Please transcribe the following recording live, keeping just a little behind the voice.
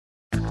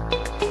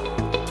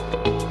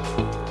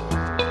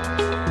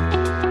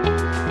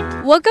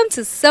Welcome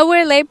to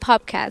Somewhere Late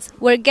Podcast,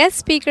 where guest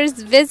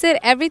speakers visit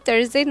every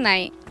Thursday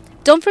night.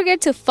 Don't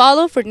forget to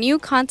follow for new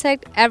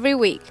content every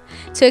week.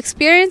 To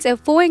experience a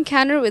full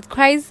encounter with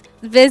Christ,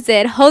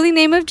 visit Holy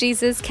Name of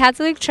Jesus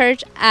Catholic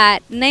Church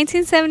at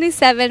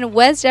 1977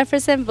 West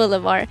Jefferson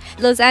Boulevard,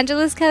 Los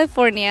Angeles,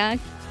 California,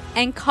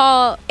 and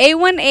call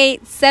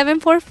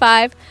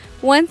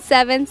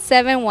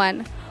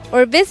 818-745-1771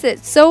 or visit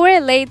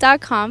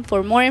SomewhereLate.com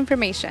for more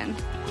information.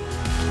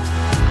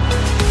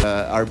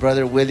 Our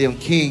brother William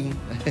King,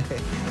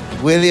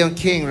 William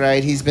King,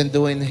 right? He's been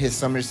doing his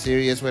summer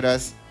series with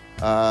us.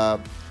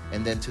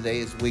 And then today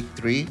is week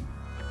 3.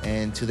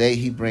 And today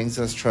he brings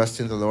us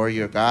trust in the Lord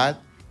your God,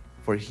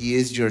 for he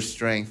is your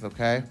strength,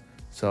 okay?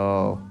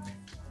 So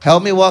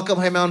help me welcome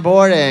him on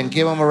board and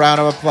give him a round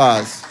of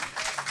applause.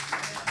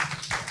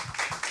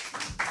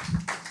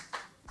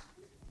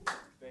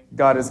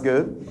 God is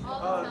good.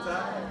 All the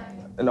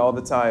time. And all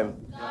the time.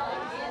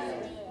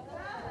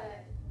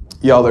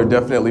 Y'all are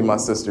definitely my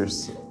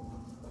sisters.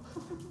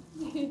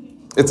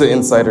 It's an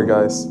insider,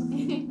 guys.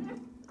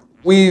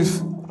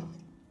 We've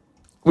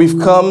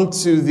come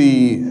to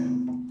the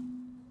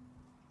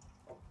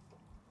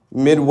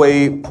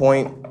midway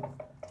point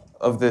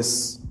of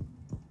this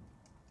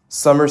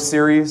summer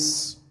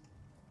series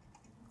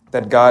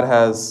that God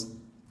has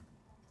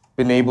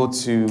been able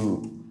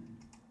to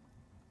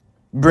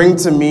bring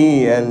to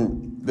me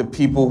and the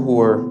people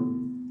who are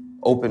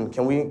open.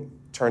 Can we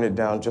turn it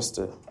down just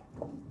a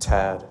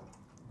tad?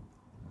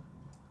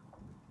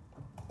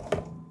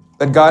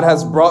 That God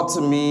has brought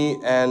to me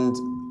and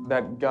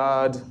that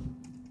God,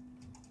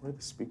 where are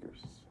the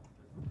speakers?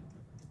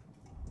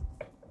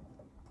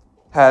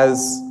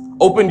 Has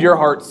opened your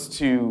hearts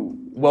to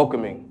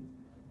welcoming.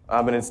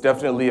 And it's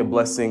definitely a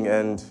blessing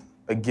and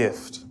a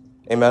gift.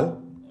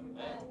 Amen?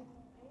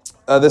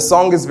 This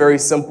song is very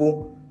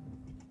simple.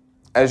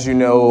 As you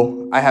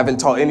know, I haven't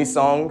taught any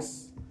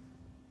songs.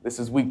 This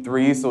is week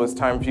 3, so it's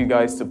time for you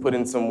guys to put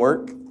in some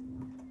work.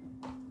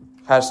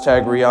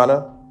 Hashtag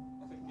Rihanna.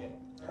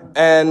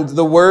 And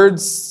the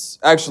words,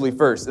 actually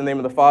first, in the name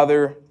of the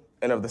Father,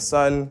 and of the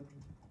Son,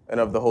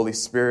 and of the Holy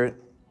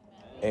Spirit.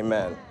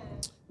 Amen.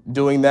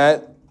 Doing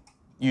that,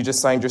 you just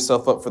signed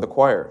yourself up for the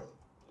choir.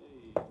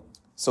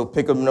 So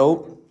pick a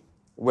note.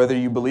 Whether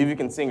you believe you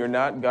can sing or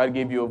not, God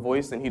gave you a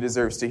voice and he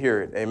deserves to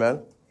hear it.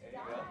 Amen?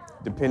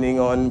 Depending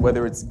on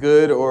whether it's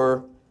good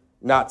or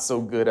not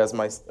so good, as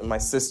my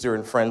sister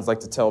and friends like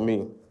to tell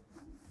me.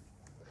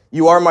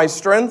 You are my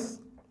strength.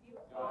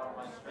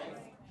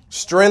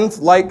 Strength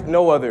like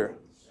no other.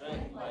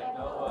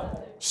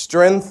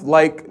 Strength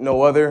like no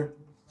other.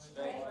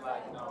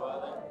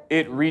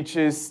 It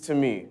reaches to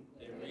me.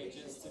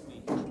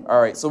 All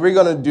right, so we're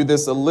going to do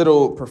this a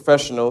little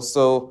professional.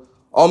 So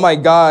all my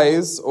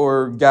guys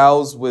or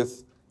gals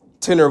with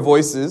tenor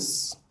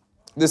voices,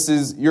 this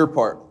is your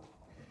part.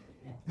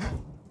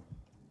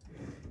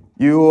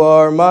 You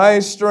are my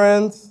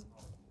strength.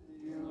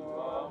 You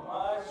are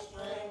my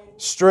strength.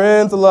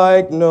 Strength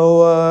like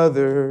no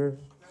other.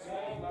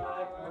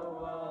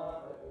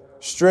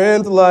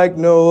 Strength like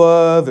no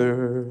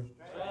other.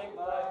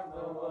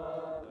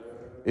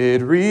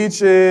 It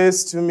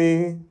reaches to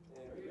me.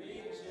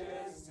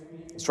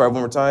 Let's try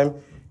one more time.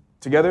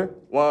 Together.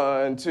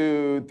 1,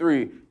 2,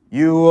 3.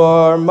 You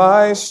are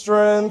my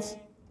strength.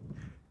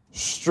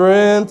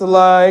 Strength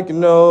like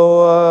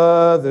no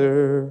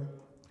other.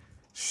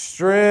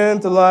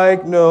 Strength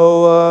like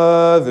no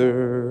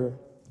other.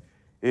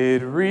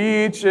 It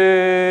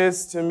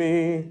reaches to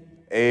me.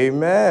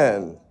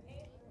 Amen.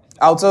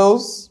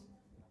 Altos.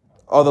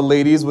 All the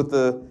ladies with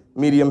the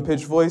medium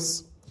pitch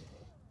voice.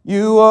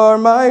 You are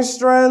my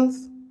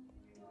strength.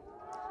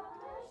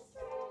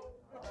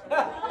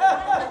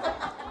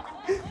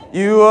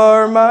 You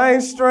are my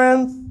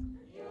strength.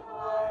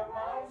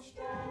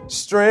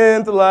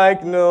 Strength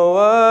like no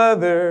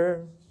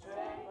other.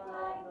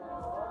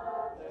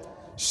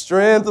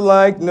 Strength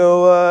like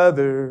no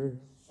other.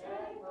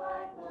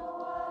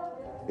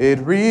 It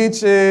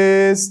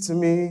reaches to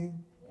me.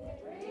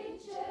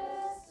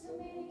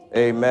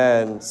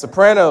 Amen.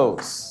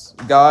 Sopranos,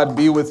 God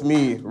be with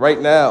me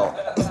right now.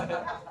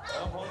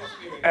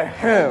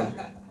 Ahem.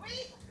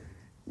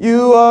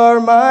 You are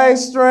my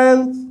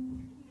strength.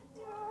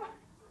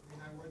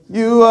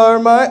 You are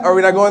my... Are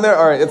we not going there?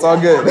 All right, it's all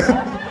good.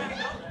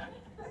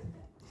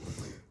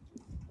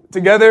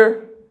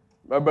 Together,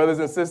 my brothers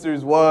and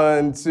sisters,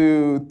 1,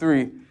 2,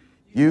 3.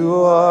 You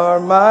are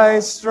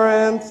my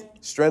strength.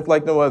 Strength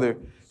like no other.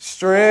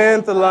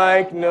 Strength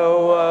like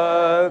no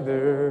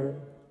other.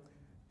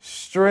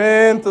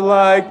 Strength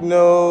like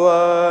no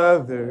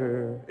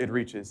other. It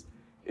reaches.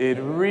 It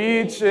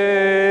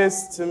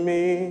reaches to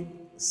me.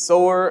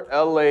 Sower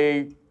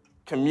LA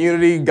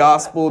Community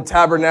Gospel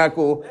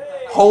Tabernacle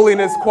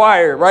Holiness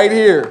Choir right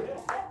here.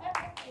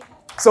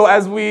 So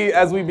as we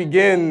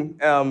begin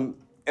and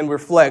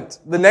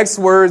reflect, the next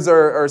words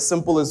are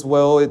simple as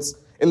well. It's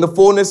in the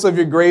fullness of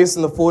your grace,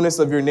 in the fullness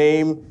of your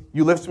name,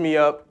 you lift me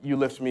up, you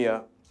lift me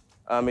up.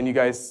 And you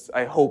guys,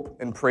 I hope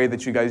and pray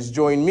that you guys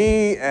join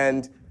me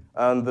and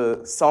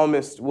the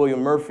psalmist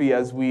William Murphy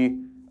as we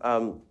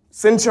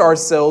center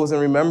ourselves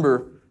and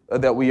remember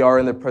that we are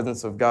in the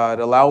presence of God,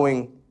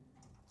 allowing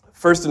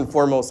first and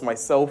foremost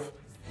myself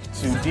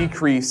to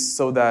decrease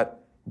so that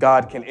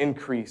God can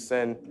increase,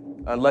 and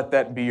let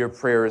that be your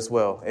prayer as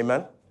well.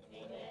 Amen?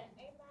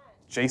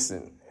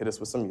 Jason, hit us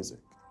with some music.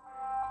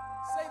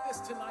 Say this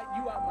tonight,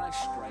 you are my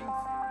strength.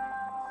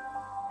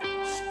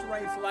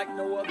 Strength like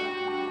no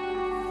other.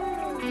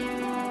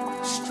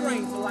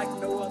 Strength like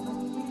no other.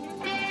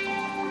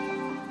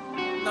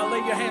 Now lay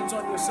your hands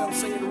on yourself,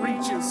 say it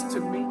reaches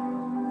to me.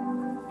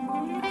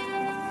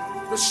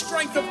 The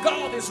strength of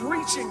God is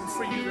reaching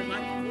for you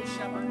tonight.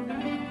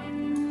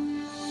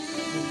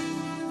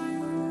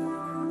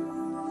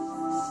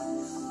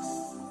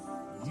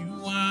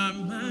 You are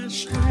my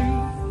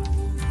strength.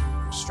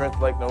 Strength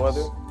like no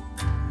other.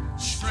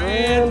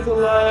 Strength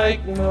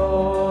like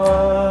no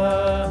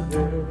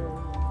other.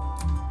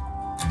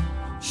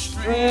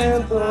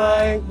 Strength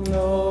like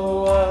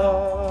no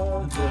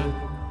other.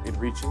 It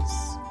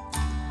reaches.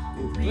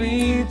 It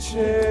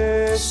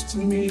reaches to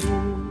me.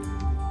 You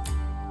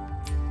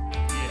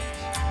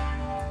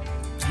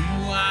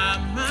are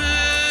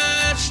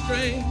my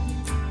strength.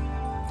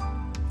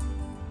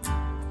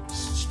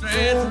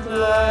 Strength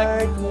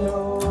like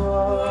no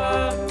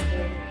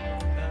other.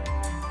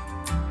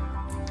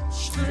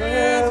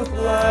 Strength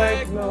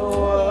like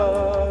no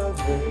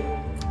other.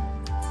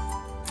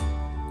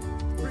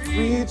 It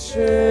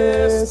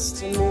reaches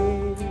to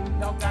me.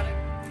 Y'all got it?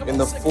 Come In on,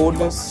 the sing it.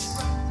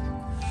 fullness,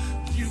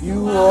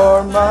 you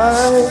are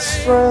my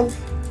strength.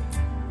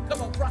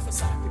 Come on,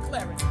 prophesy,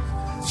 declare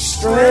it.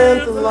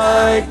 Strength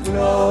like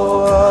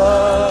no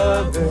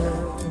other.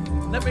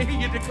 Let me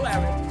hear you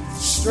declare it.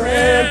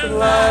 Strength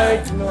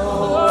like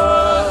no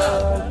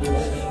other.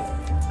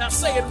 Now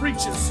say it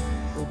reaches.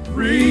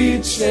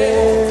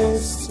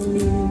 Reaches to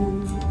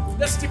me.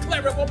 Let's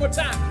declare it one more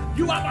time.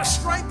 You are my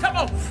strength. Come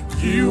on.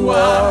 You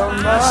are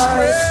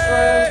my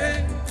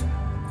strength.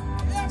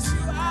 Yes,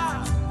 you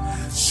are.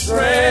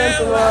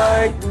 Strength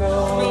like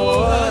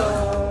no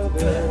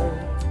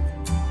other.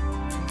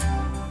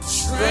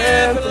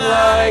 Strength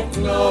like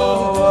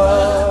no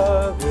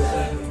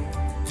other.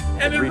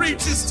 And it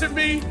reaches to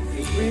me.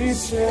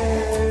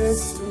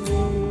 Reaches to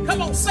me.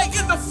 Come on, say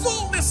in the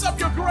fullness of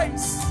your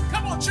grace.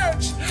 Come on,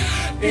 church.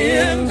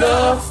 In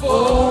the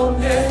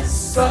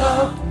fullness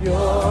of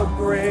your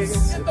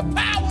grace. In the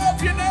power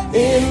of your name.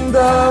 In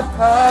the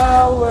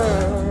power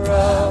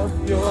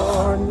of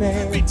your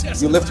name.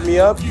 You lift me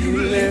up. You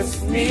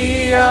lift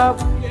me up.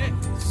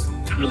 Yes.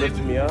 You lift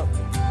me up.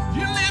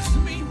 You lift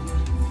me.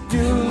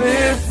 You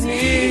lift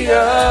me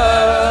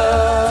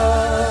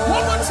up.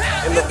 One more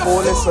time. In the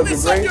fullness of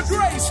your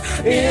grace.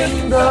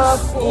 In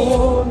the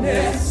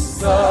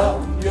fullness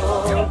of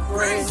your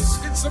grace.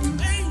 It's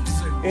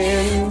amazing.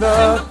 In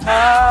the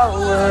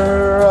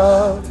power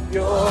of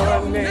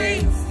your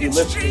name. You It's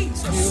lift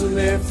Jesus. You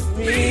lift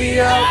me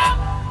up.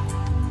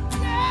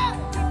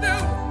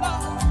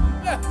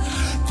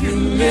 You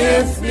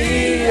lift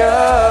me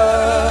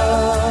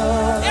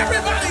up.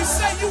 Everybody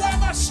say you are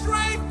my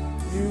strength.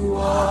 You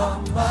are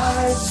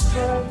my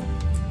strength.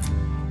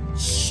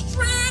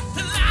 Strength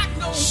like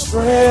no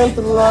Strength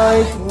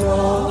like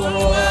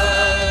no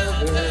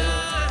other.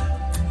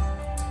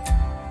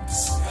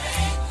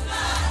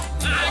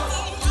 like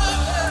no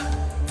other.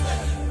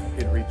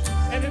 It reaches.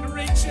 And it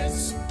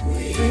reaches.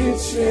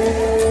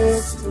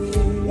 Reaches to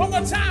me. One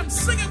more time,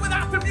 sing it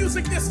without the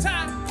music this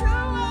time.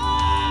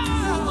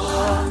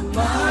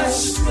 My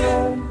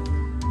strength.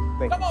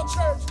 Come on,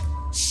 church.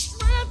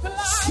 Strength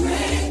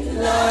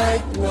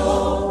Like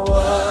no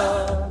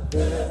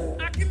other.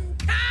 I can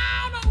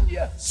count on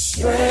you.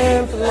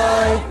 Strength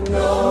like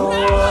no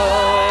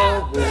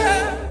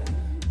other.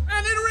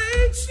 And it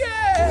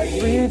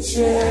reaches.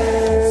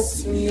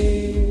 Reaches to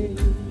me.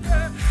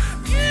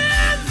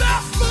 In the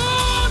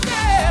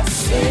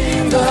fullness.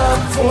 In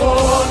the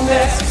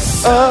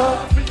fullness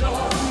of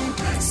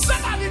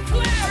Somebody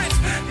declare it.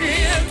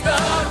 In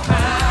the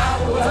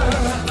power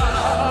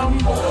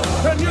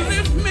of when you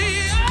lift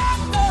me up,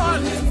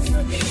 Lord.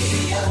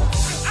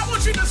 I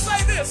want you to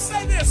say this.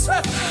 Say this.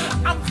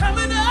 I'm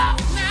coming up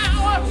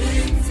now.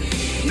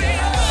 Lift me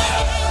up.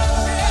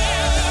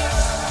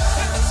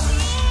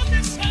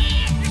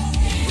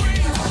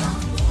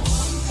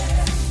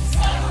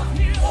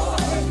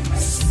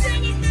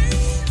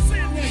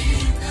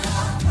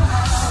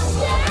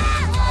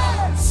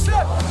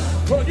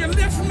 Will you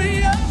lift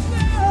me up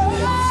now?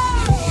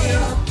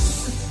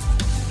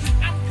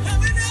 I'm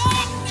coming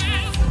up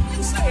now.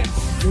 You say it.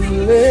 you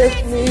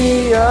lift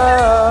me up.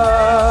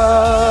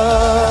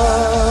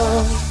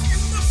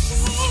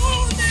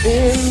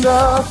 In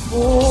the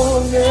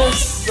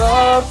fullness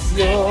of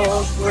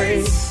your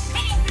grace.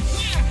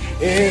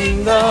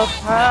 In the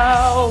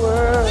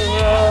power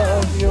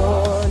of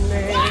your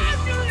name.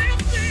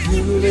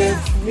 You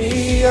lift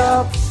me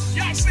up.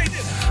 Y'all say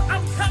this.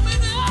 I'm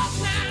coming up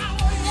now.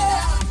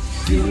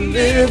 Yeah. You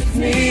lift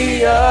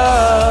me up.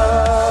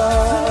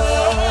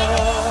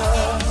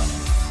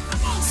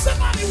 Come on,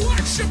 somebody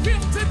worship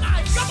him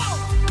tonight. Come on.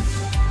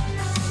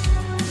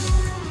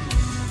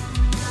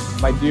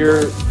 my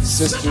dear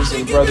sisters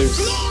and brothers,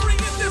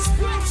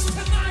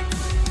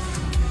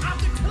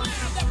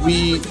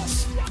 we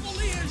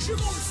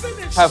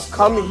have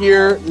come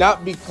here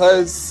not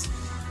because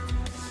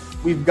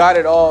we've got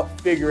it all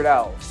figured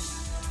out.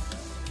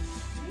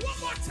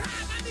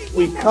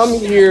 We come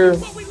here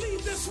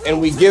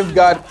and we give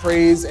God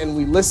praise and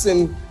we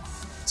listen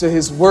to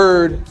his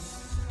word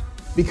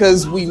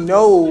because we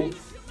know,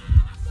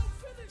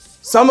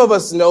 some of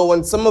us know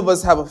and some of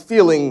us have a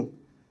feeling,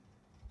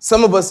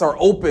 some of us are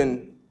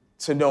open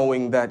to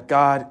knowing that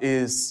God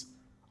is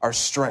our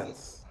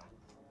strength,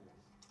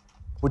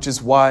 which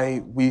is why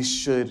we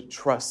should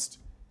trust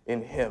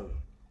in him.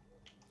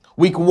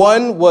 Week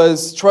 1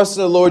 was trust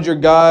in the Lord your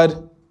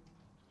God.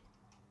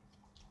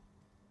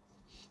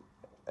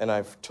 And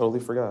I've totally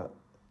forgot.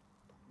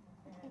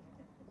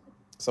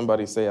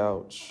 Somebody say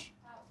ouch.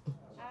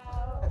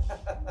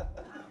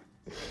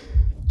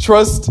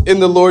 Trust in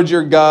the Lord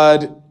your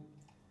God,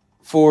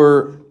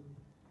 for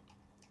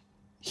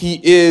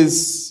he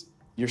is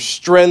your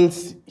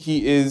strength.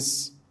 He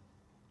is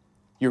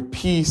your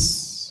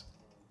peace.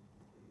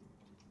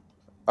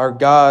 Our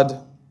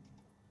God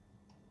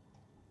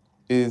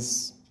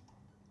is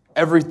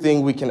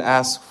everything we can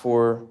ask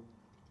for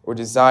or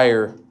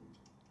desire,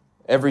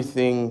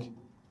 everything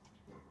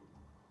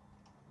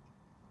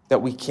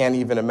that we can't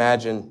even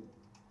imagine.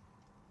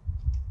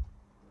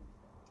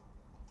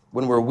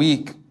 When we're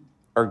weak,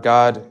 our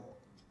God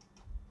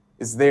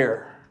is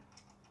there,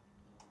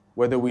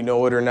 whether we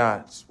know it or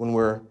not. When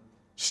we're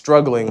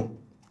struggling,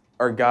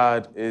 our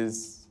God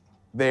is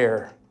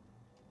there.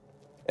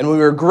 And when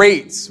we're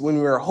great, when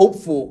we're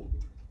hopeful,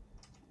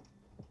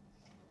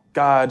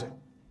 God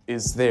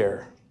is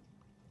there.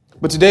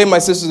 But today, my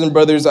sisters and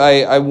brothers,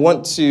 I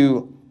want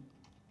to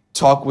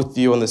talk with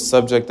you on the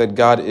subject that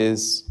God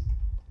is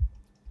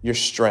your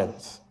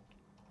strength.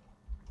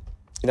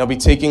 And I'll be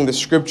taking the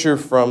scripture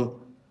from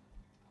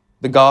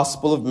the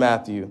Gospel of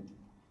Matthew.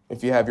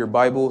 If you have your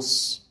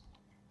Bibles,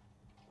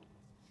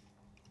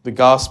 the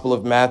Gospel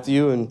of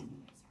Matthew.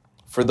 And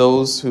for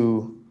those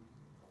who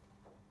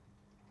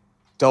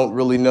don't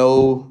really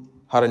know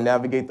how to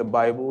navigate the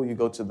Bible, you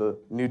go to the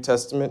New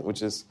Testament,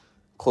 which is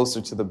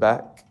closer to the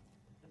back.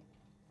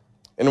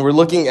 And we're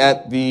looking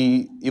at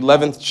the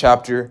 11th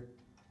chapter,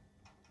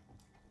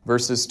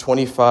 verses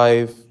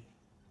 25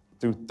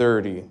 through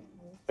 30.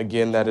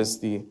 Again, that is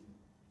the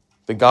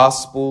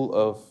Gospel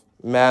of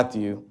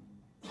Matthew,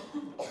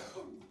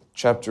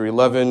 chapter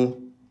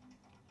 11,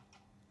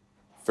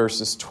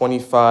 verses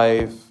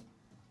 25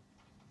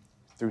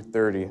 through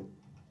 30.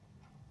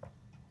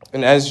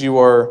 And as you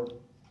are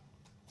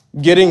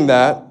getting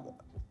that,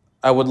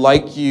 I would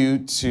like you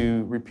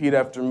to repeat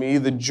after me.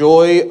 The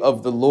joy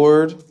of the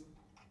Lord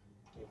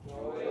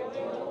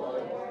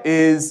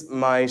is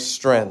my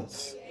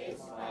strength.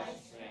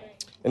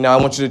 And now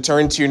I want you to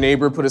turn to your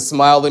neighbor, put a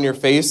smile on your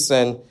face,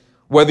 and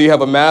whether you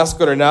have a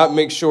mask on or not,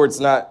 make sure it's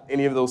not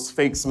any of those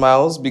fake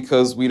smiles,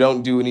 because we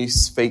don't do any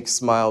fake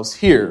smiles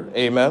here.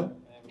 Amen?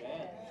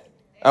 Amen.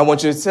 I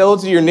want you to tell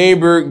to your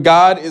neighbor,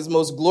 God is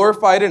most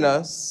glorified in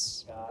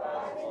us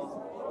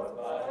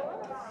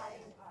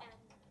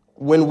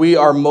when we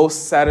are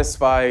most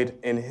satisfied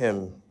in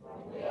him.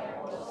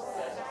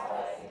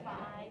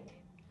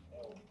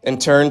 And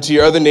turn to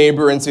your other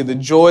neighbor and say, the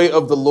joy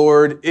of the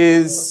Lord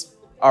is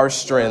our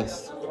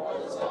strength.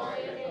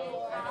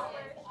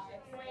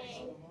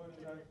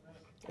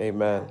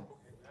 Amen.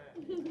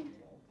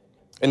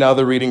 And now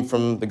the reading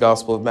from the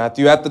Gospel of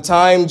Matthew. At the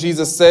time,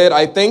 Jesus said,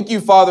 I thank you,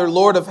 Father,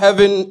 Lord of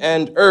heaven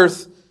and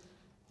earth,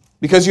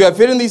 because you have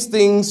hidden these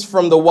things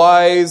from the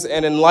wise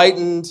and the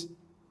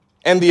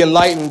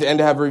enlightened, and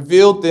have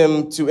revealed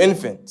them to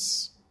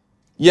infants.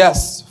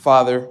 Yes,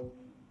 Father,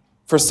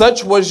 for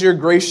such was your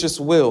gracious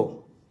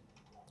will.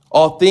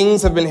 All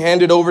things have been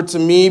handed over to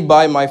me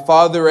by my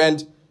Father,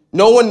 and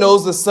no one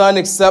knows the Son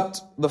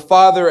except the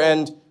Father,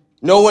 and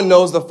no one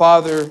knows the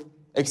Father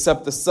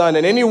except the Son,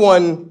 and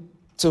anyone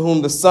to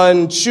whom the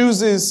Son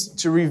chooses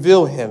to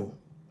reveal him.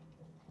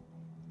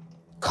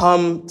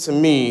 Come to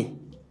me,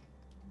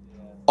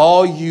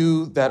 all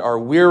you that are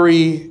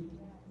weary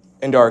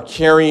and are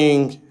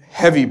carrying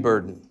heavy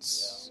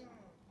burdens.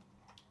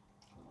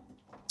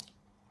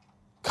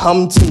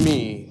 Come to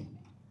me,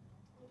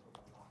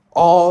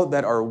 all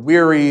that are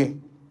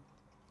weary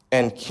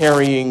and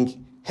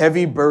carrying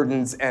heavy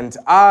burdens, and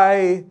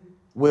I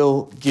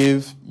will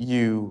give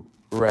you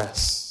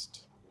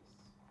rest.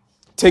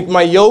 Take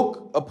my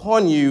yoke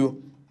upon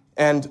you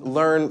and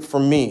learn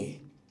from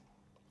me,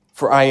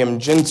 for I am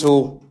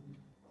gentle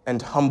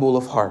and humble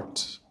of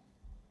heart,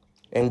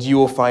 and you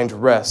will find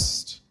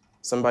rest.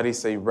 Somebody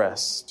say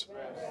rest.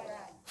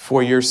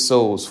 For your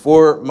souls.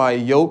 For my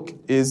yoke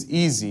is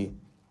easy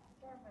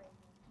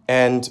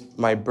and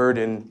my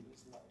burden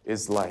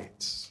is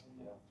light.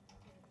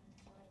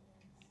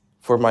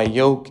 For my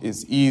yoke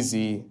is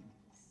easy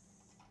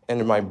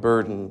and my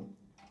burden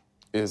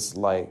is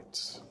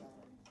light.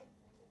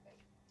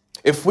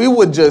 If we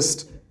would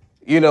just,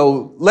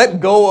 let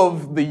go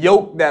of the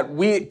yoke that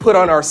we put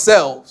on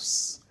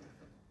ourselves,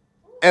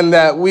 and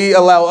that we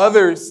allow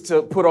others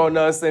to put on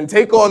us and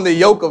take on the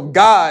yoke of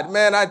God,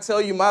 man, I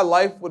tell you, my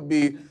life would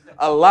be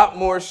a lot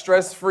more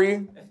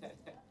stress-free.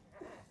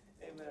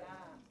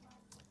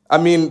 I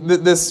mean,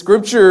 the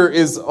scripture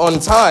is on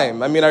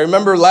time. I mean, I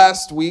remember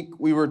last week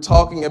we were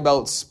talking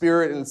about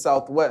Spirit in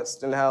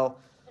Southwest and how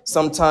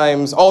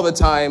sometimes, all the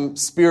time,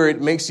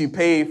 Spirit makes you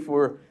pay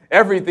for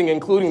everything,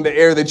 including the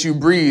air that you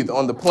breathe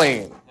on the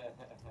plane.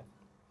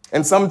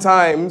 And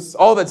sometimes,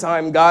 all the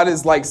time, God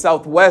is like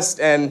Southwest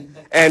and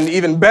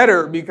even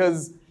better,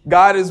 because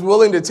God is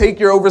willing to take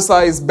your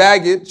oversized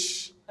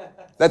baggage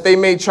that they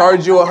may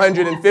charge you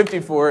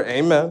 $150 for.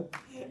 Amen.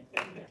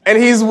 And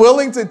he's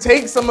willing to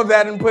take some of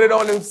that and put it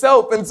on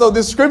himself. And so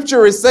the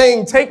scripture is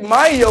saying, take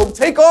my yoke,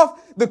 take off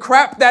the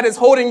crap that is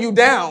holding you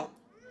down.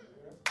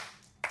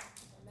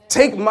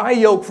 Take my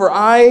yoke, for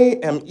I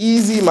am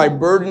easy, my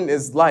burden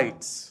is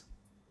light.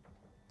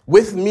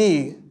 With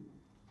me,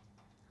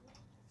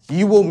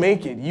 you will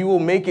make it. You will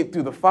make it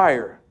through the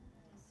fire.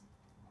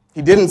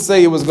 He didn't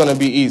say it was going to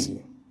be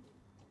easy.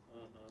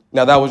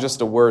 Now, that was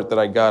just a word that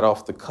I got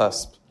off the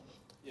cusp.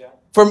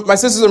 For my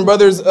sisters and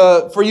brothers,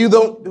 for you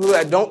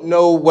that don't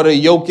know what a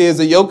yoke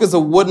is a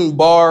wooden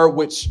bar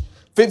which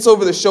fits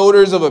over the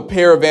shoulders of a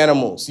pair of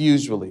animals,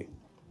 usually,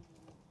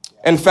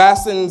 and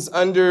fastens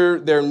under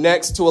their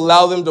necks to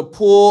allow them to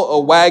pull a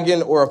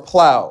wagon or a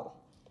plow.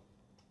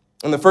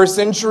 In the first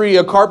century,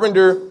 a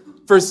carpenter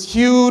first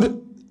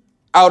hewed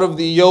out of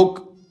the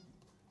yoke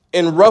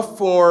in rough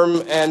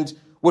form and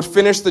would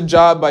finish the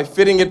job by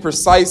fitting it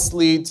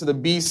precisely to the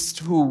beast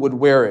who would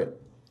wear it.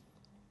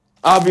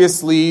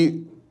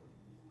 Obviously,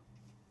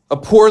 a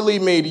poorly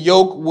made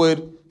yoke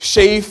would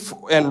chafe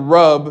and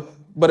rub,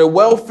 but a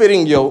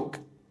well-fitting yoke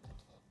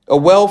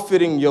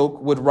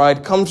would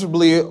ride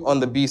comfortably on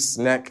the beast's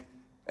neck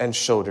and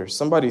shoulders.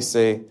 Somebody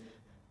say,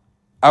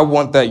 I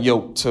want that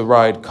yoke to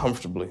ride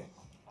comfortably.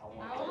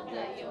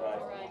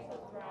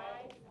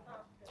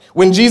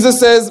 When Jesus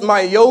says,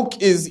 my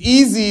yoke is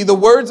easy, the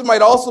words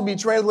might also be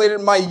translated,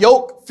 my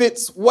yoke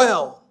fits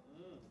well.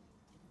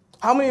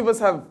 How many of us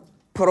have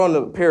put on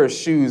a pair of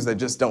shoes that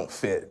just don't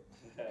fit?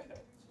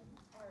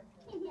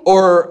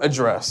 Or a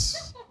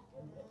dress?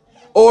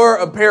 Or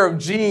a pair of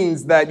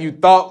jeans that you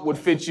thought would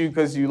fit you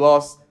because you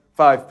lost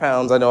 5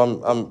 pounds? I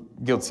know I'm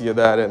guilty of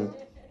that.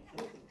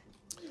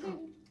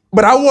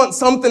 But I want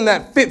something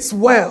that fits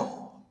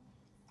well.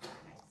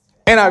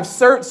 And I've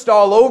searched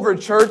all over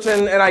church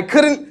and I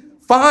couldn't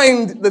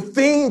find the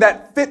thing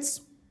that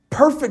fits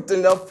perfect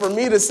enough for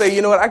me to say,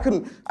 you know what,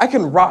 I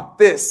can rock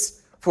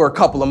this for a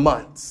couple of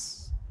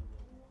months.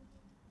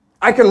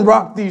 I can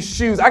rock these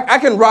shoes. I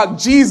can rock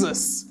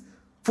Jesus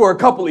for a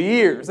couple of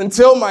years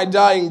until my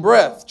dying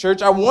breath.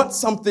 Church, I want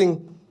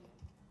something,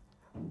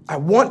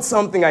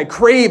 I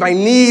crave, I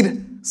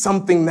need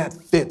something that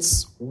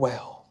fits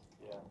well.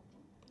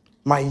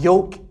 My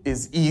yoke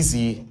is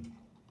easy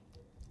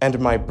and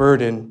my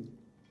burden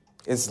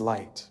is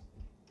light.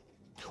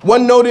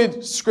 One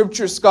noted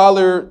scripture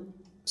scholar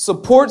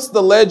supports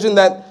the legend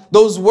that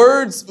those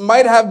words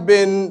might have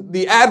been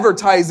the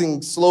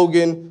advertising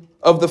slogan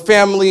of the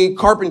family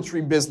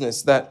carpentry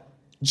business that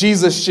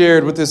Jesus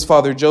shared with his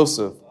father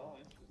Joseph.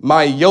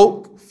 My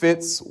yoke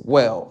fits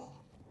well.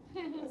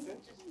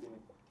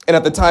 And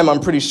at the time, I'm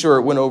pretty sure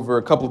it went over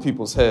a couple of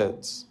people's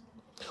heads.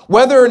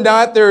 Whether or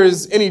not there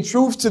is any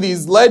truth to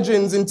these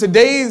legends, in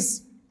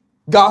today's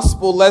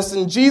gospel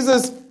lesson,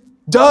 Jesus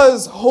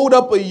does hold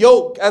up a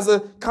yoke as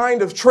a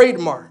kind of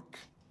trademark.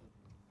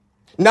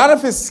 Not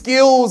of his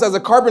skills as a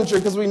carpenter,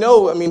 because we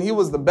know, he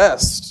was the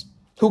best.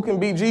 Who can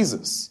beat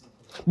Jesus?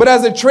 But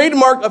as a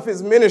trademark of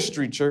his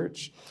ministry,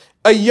 church,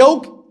 a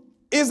yoke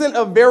isn't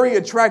a very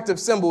attractive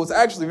symbol. It's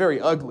actually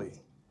very ugly,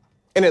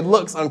 and it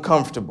looks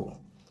uncomfortable.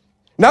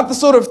 Not the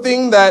sort of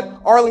thing that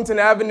Arlington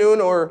Avenue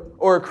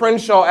or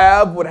Crenshaw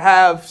Ave would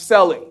have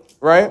selling,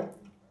 right?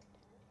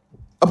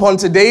 Upon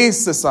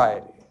today's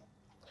society.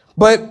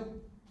 But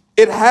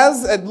it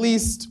has at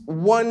least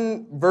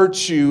one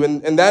virtue,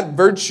 and that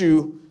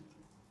virtue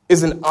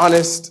is an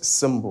honest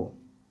symbol.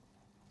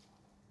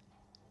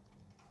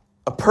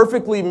 A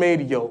perfectly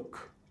made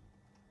yoke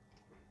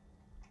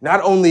not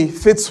only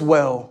fits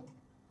well,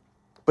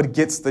 but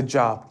gets the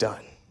job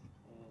done.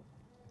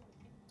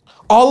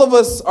 All of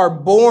us are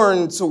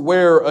born to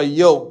wear a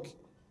yoke,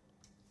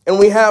 and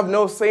we have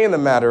no say in the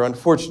matter,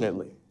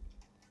 unfortunately,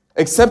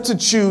 except to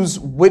choose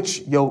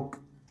which yoke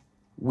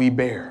we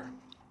bear.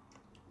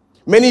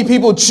 Many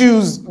people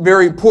choose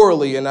very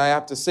poorly, and I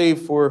have to say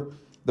for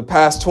the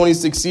past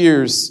 26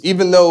 years,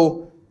 even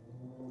though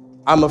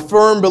I'm a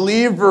firm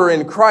believer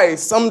in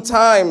Christ,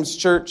 sometimes,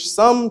 church,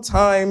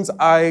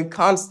 I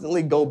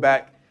constantly go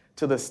back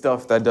to the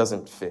stuff that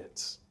doesn't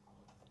fit.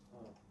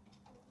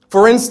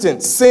 For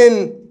instance,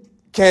 sin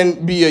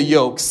can be a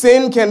yoke.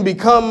 Sin can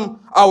become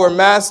our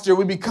master.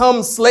 We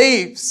become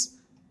slaves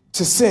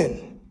to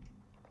sin.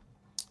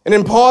 And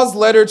in Paul's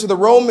letter to the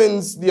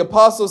Romans, the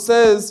apostle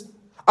says,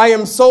 I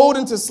am sold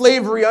into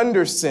slavery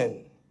under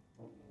sin.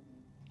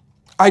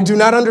 I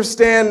don't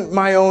understand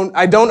my own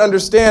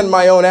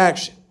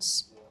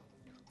actions,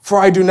 for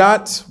I do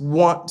not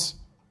want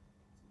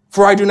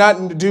For I do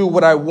not do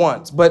what I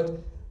want, but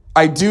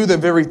I do the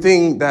very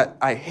thing that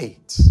I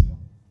hate.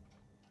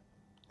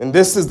 And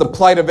this is the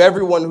plight of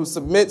everyone who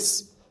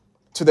submits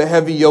to the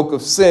heavy yoke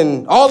of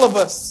sin. All of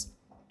us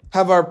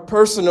have our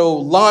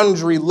personal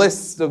laundry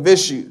list of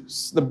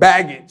issues, the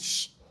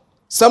baggage.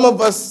 Some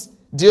of us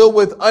deal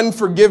with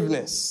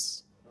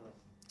unforgiveness.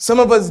 Some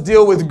of us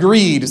deal with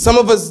greed. Some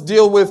of us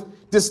deal with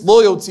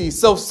disloyalty,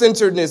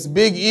 self-centeredness,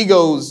 big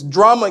egos,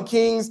 drama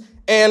kings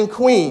and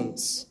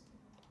queens.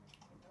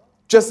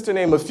 Just to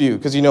name a few,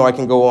 because you know I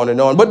can go on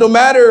and on. But no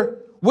matter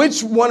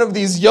which one of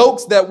these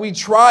yokes that we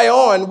try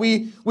on,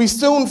 we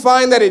soon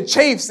find that it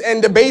chafes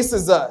and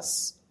debases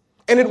us.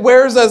 And it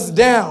wears us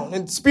down,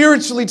 and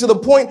spiritually to the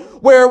point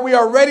where we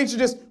are ready to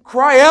just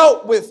cry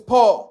out with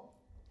Paul,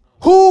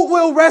 "Who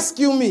will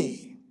rescue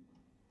me?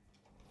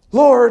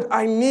 Lord,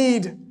 I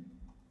need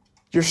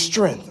your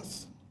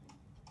strength."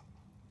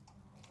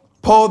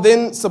 Paul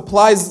then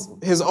supplies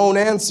his own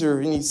answer,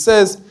 and he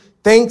says,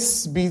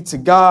 "Thanks be to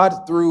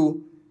God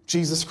through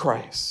Jesus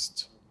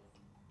Christ."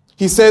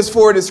 He says,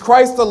 "For it is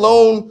Christ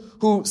alone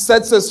who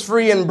sets us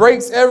free and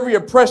breaks every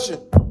oppression."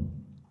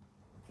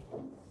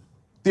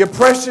 The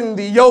oppression,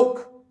 the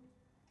yoke,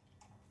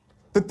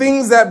 the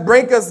things that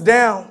break us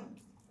down.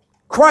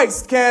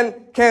 Christ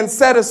can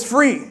set us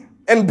free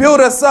and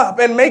build us up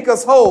and make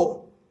us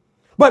whole.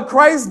 But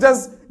Christ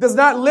does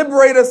not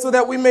liberate us so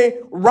that we may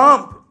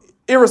romp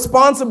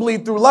irresponsibly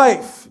through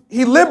life.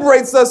 He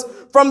liberates us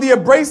from the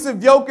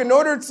abrasive yoke in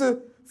order to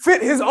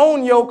fit his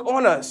own yoke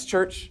on us,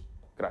 church.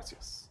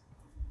 Gracias.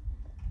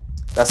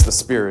 That's the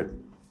spirit.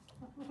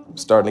 I'm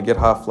starting to get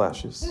hot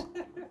flashes.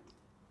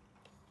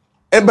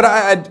 But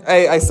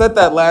I said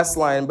that last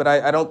line, but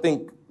I don't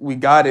think we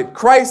got it.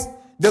 Christ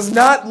does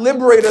not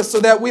liberate us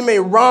so that we may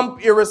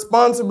romp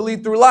irresponsibly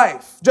through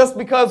life. Just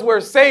because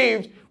we're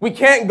saved, we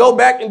can't go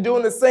back and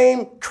doing the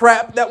same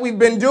crap that we've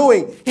been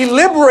doing. He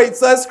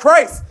liberates us,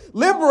 Christ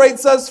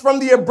liberates us from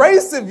the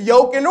abrasive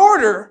yoke in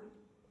order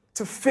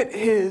to fit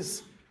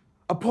his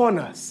upon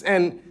us.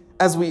 And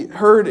as we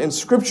heard in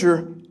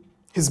Scripture,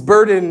 his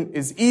burden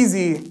is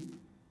easy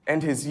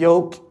and his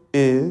yoke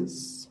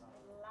is...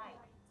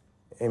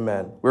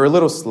 Amen. We're a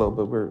little slow,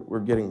 but we're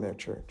getting there,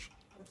 church.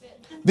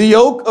 The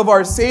yoke of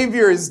our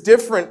Savior is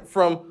different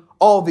from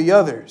all the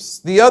others.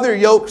 The other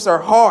yokes are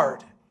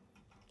hard.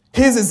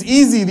 His is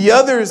easy. The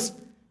others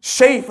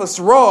chafe us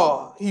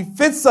raw. He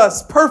fits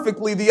us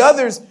perfectly. The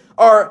others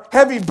are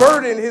heavy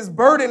burden. His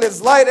burden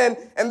is light.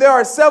 And there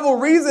are several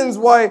reasons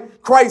why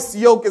Christ's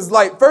yoke is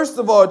light. First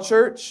of all,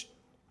 church,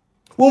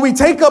 when we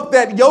take up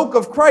that yoke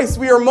of Christ,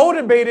 we are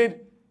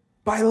motivated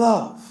by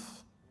love.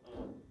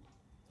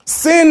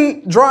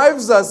 Sin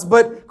drives us,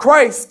 but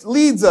Christ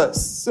leads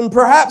us. And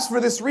perhaps for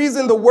this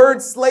reason, the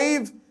word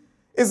slave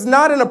is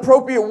not an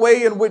appropriate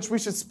way in which we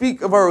should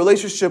speak of our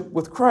relationship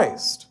with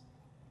Christ.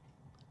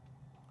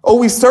 Oh,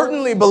 we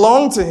certainly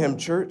belong to him,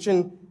 church,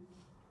 and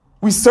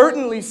we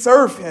certainly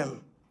serve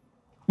him.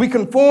 We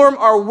conform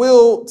our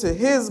will to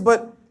his,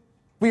 but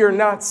we are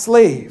not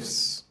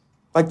slaves.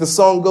 Like the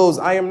song goes,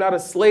 I am not a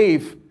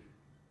slave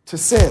to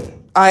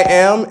sin. I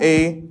am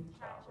a...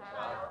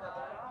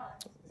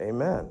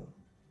 Amen.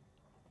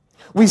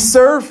 We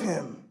serve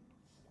him,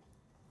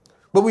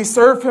 but we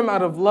serve him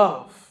out of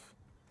love.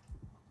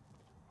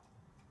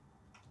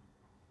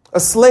 A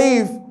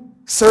slave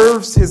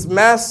serves his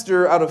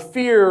master out of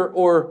fear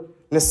or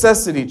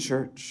necessity,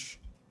 church,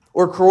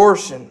 or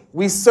coercion.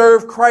 We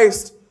serve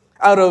Christ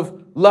out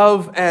of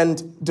love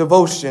and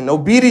devotion.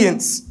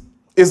 Obedience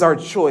is our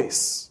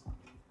choice.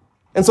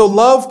 And so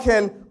love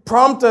can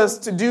prompt us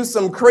to do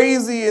some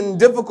crazy and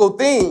difficult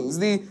things,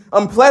 the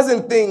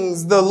unpleasant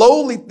things, the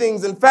lowly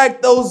things. In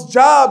fact, those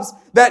jobs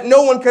that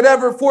no one could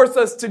ever force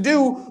us to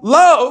do.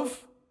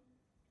 Love,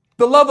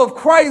 the love of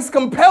Christ,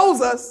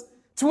 compels us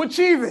to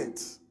achieve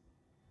it.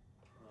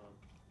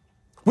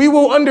 We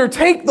will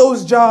undertake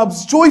those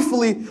jobs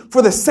joyfully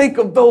for the sake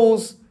of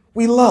those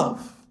we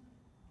love.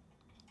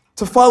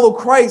 To follow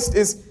Christ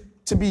is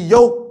to be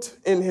yoked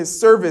in his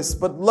service,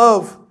 but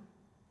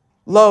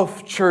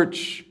love,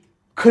 church,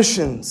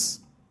 cushions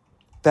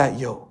that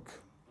yoke.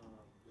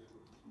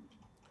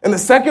 And the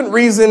second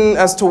reason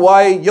as to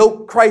why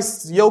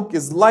Christ's yoke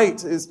is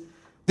light is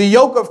the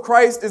yoke of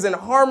Christ is in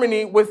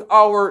harmony with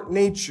our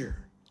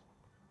nature.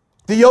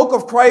 The yoke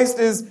of Christ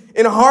is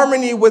in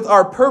harmony with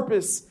our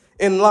purpose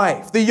in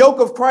life. The yoke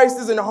of Christ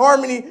is in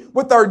harmony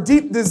with our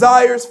deep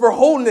desires for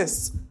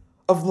wholeness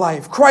of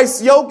life.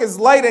 Christ's yoke is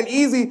light and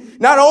easy,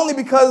 not only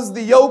because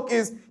the yoke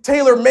is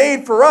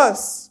tailor-made for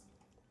us,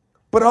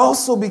 but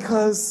also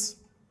because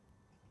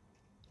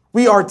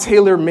we are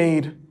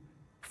tailor-made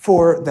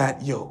for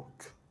that yoke.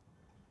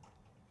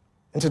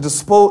 And to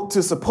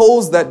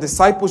suppose that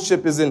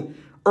discipleship is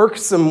an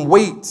irksome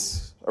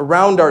weight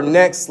around our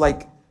necks,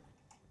 like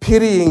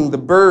pitying the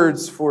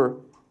birds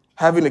for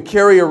having to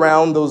carry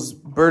around those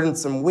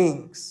burdensome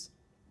wings.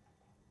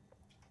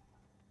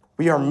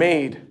 We are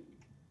made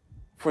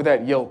for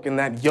that yoke, and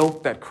that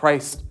yoke that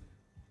Christ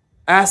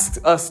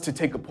asks us to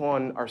take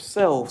upon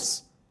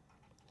ourselves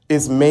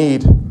is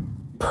made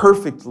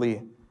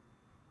perfectly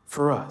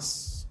for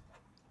us.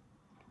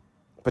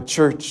 But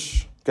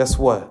church, guess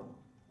what?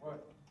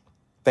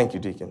 Thank you,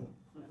 Deacon.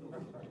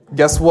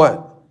 Guess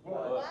what?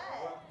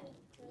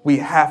 We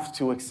have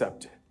to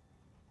accept it.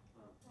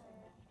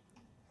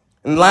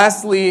 And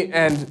lastly,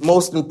 and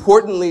most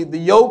importantly, the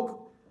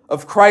yoke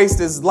of Christ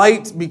is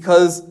light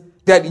because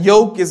that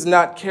yoke is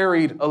not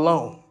carried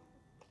alone.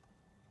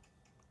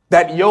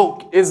 That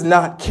yoke is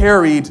not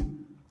carried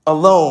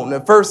alone.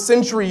 The first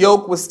century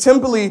yoke was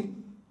typically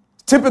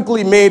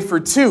made for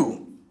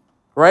two,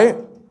 right?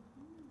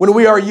 When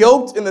we are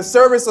yoked in the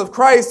service of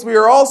Christ, we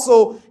are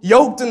also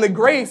yoked in the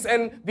grace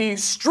and the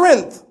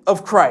strength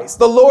of Christ.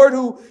 The Lord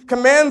who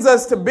commands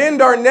us to bend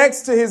our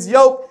necks to his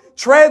yoke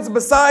treads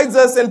beside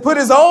us and put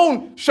his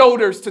own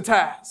shoulders to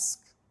task.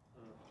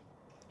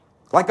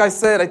 Like I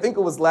said, I think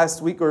it was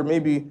last week or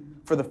maybe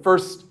for the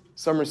first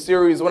summer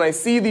series, when I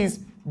see these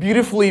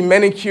beautifully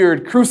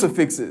manicured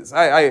crucifixes,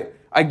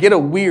 I get a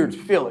weird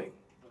feeling.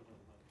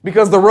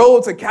 Because the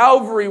road to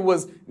Calvary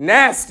was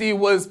nasty,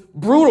 was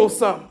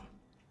brutal-some.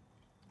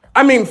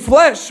 I mean,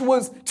 flesh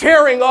was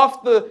tearing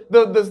off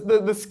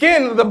the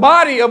skin, the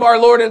body of our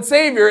Lord and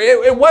Savior.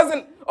 It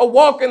wasn't a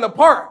walk in the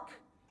park.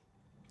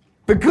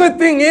 The good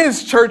thing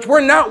is, church, we're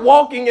not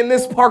walking in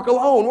this park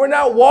alone. We're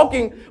not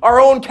walking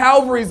our own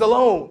Calvaries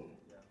alone.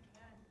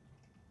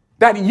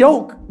 That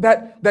yoke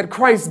that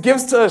Christ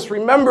gives to us,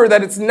 remember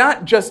that it's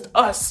not just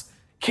us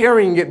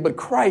carrying it, but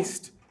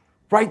Christ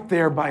right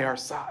there by our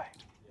side.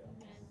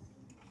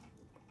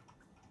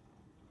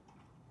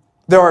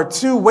 There are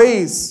two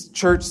ways,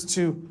 church,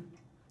 to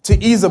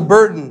ease a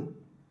burden.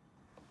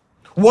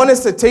 One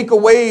is to take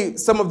away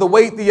some of the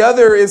weight. The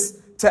other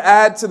is to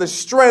add to the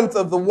strength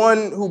of the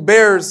one who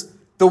bears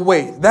the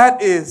weight.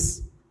 That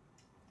is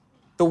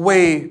the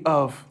way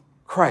of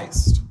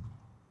Christ.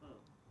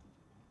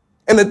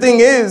 And the thing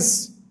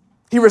is,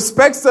 he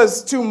respects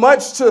us too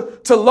much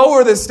to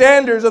lower the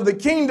standards of the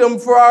kingdom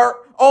for our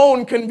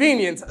own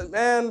convenience.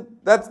 Man,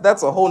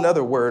 that's a whole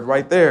nother word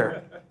right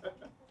there.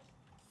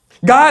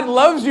 God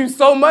loves you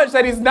so much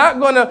that he's not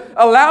going to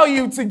allow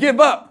you to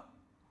give up.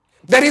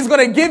 That he's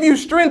going to give you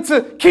strength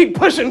to keep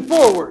pushing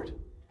forward.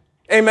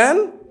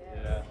 Amen?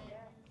 Yeah.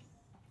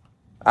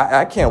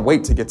 I can't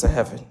wait to get to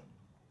heaven.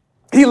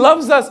 He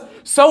loves us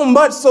so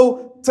much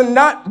so to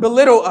not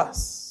belittle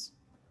us.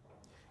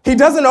 He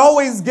doesn't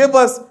always give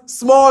us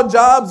small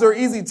jobs or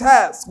easy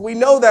tasks. We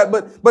know that,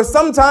 but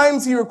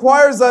sometimes he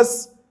requires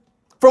us,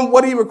 from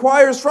what he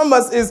requires from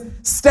us is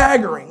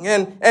staggering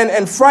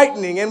and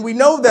frightening, and we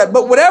know that.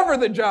 But whatever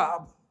the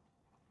job,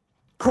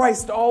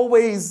 Christ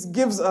always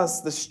gives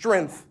us the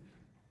strength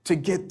to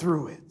get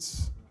through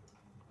it.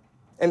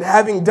 And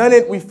having done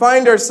it, we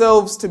find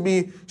ourselves to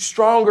be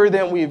stronger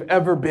than we've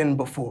ever been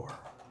before.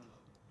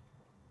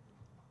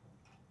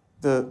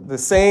 The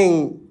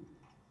saying,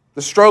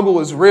 the struggle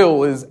is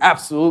real, is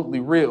absolutely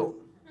real.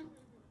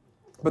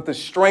 But the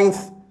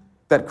strength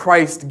that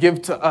Christ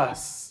gives to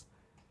us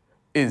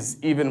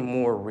is even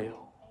more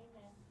real.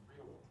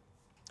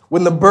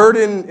 When the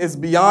burden is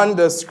beyond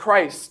us,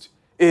 Christ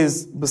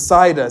is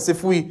beside us.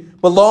 If we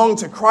belong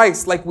to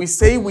Christ like we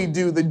say we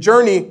do, the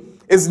journey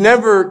is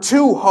never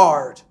too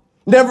hard,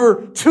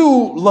 never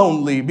too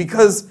lonely,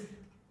 because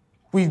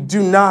we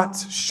do not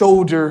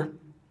shoulder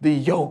the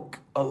yoke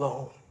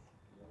alone.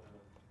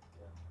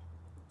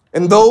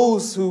 And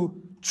those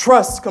who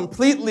trust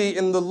completely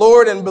in the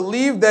Lord and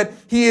believe that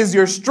he is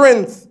your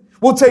strength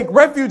will take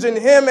refuge in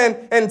him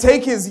and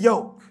take his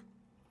yoke.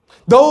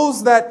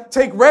 Those that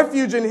take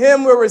refuge in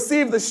him will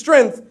receive the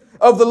strength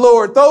of the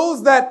Lord.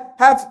 Those that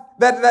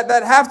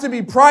have to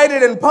be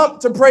prided and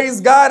pumped to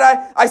praise God,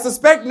 I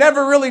suspect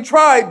never really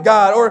tried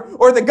God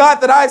or the God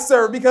that I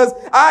serve, because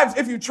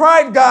if you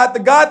tried God, the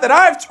God that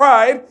I've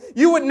tried,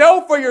 you would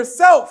know for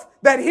yourself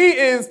that he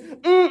is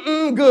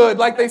good,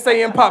 like they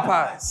say in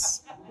Popeyes.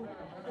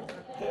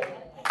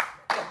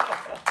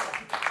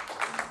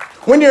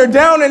 When you're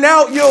down and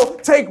out, you'll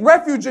take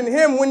refuge in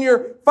him. When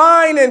you're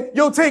fine, and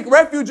you'll take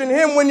refuge in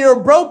him. When you're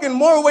broken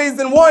more ways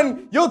than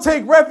one, you'll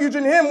take refuge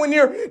in him. When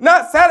you're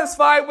not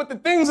satisfied with the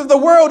things of the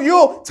world,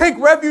 you'll take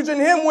refuge in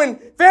him. When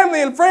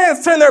family and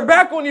friends turn their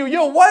back on you,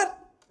 you'll what?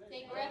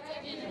 Take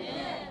refuge in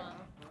him.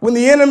 When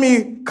the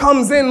enemy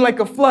comes in like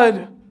a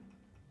flood,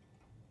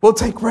 we'll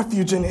take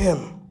refuge in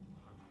him.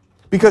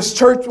 Because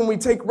church, when we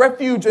take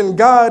refuge in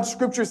God,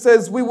 Scripture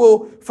says we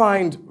will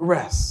find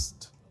rest.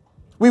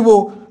 We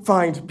will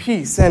find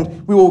peace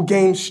and we will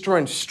gain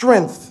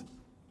strength.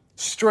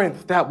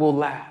 Strength that will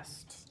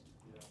last.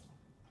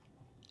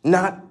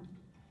 Not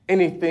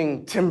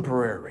anything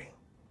temporary.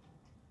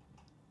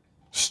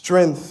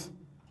 Strength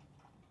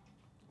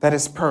that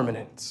is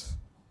permanent.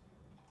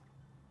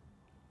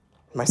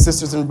 My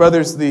sisters and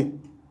brothers, the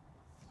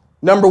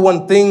number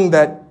one thing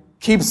that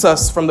keeps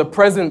us from the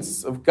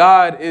presence of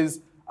God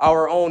is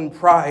our own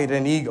pride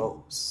and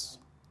egos.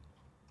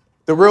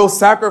 The real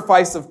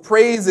sacrifice of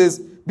praise is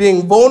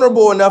being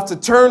vulnerable enough to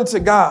turn to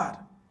God.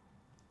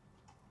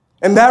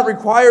 And that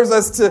requires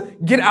us to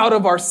get out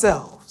of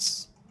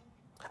ourselves.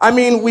 I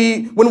mean,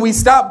 when we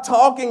stop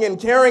talking and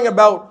caring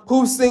about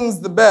who sings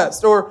the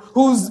best, or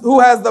who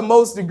has the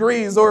most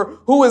degrees, or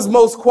who is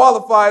most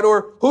qualified,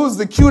 or who's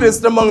the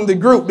cutest among the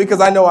group, because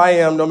I know I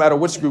am no matter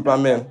which group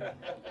I'm in.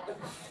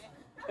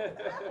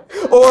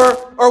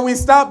 Or we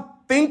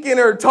stop thinking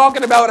or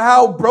talking about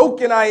how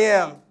broken I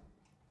am.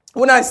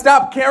 When I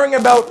stop caring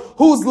about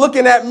who's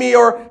looking at me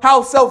or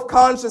how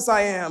self-conscious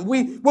I am.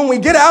 When we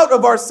get out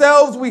of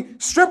ourselves, we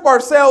strip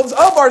ourselves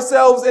of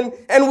ourselves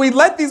and we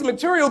let these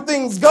material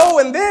things go.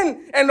 And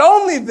then, and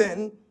only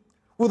then,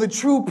 will the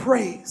true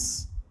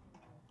praise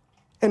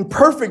and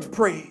perfect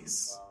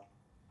praise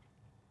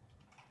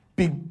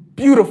be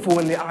beautiful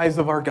in the eyes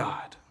of our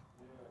God.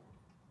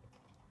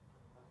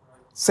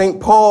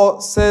 St. Paul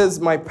says,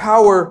 my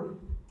power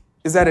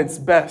is at its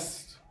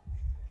best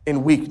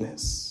in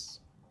weakness.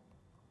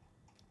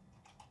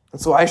 And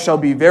so I shall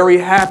be very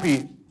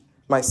happy,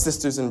 my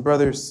sisters and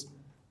brothers,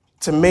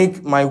 to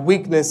make my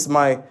weakness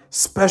my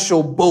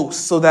special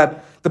boast so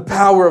that the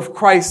power of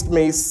Christ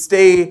may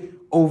stay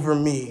over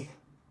me.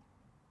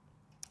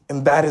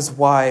 And that is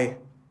why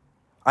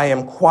I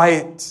am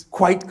quite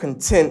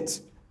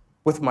content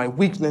with my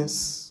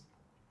weakness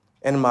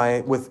and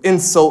with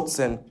insults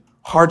and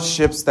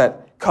hardships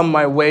that come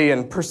my way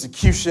and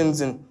persecutions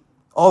and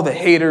all the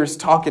haters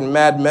talking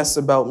mad mess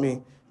about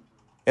me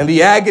and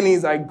the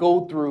agonies I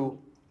go through,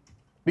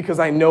 because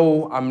I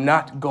know I'm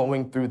not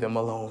going through them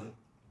alone.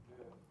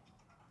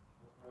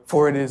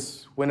 For it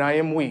is when I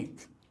am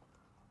weak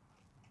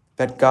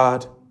that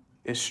God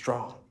is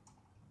strong.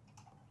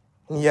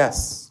 And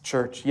yes,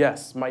 church,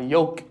 yes, my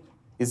yoke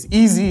is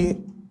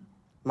easy,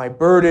 my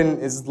burden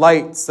is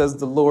light, says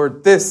the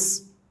Lord.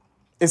 This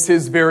is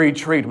his very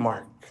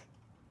trademark.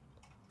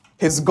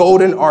 His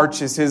golden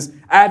arches, his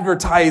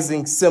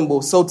advertising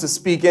symbol, so to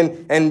speak,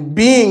 and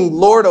being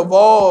Lord of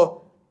all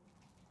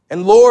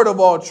and Lord of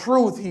all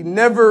truth, he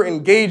never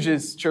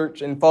engages,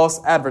 church, in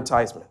false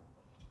advertisement.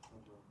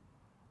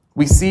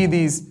 We see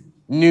these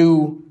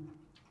new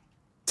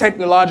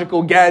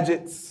technological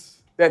gadgets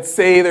that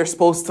say they're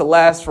supposed to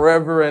last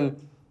forever,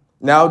 and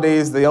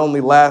nowadays they only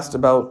last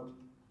about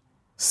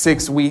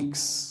 6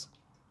 weeks.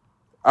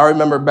 I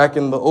remember back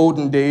in the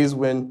olden days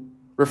when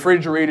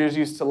refrigerators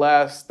used to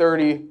last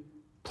 30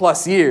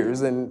 plus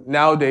years, and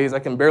nowadays I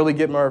can barely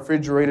get my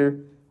refrigerator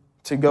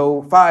to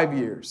go 5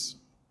 years.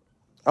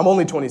 I'm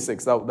only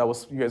 26. That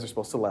was, you guys are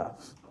supposed to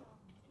laugh.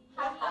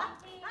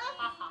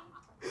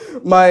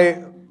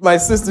 My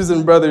sisters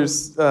and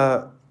brothers,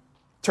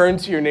 turn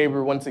to your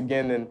neighbor once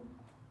again and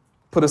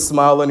put a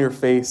smile on your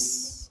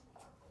face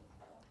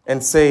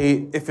and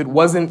say, if it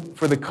wasn't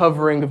for the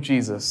covering of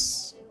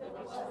Jesus,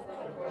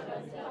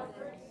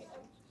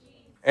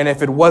 and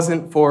if it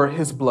wasn't for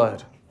his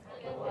blood,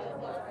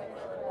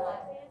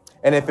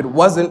 and if it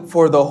wasn't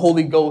for the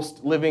Holy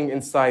Ghost living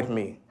inside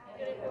me,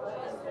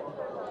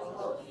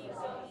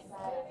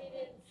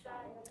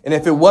 and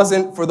if it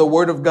wasn't for the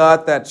word of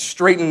God that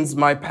straightens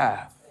my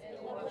path,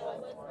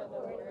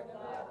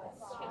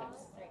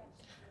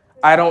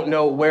 I don't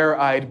know where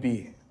I'd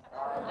be.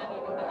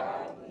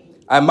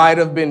 I might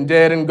have been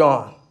dead and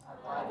gone.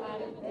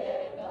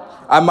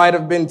 I might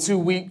have been too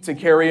weak to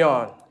carry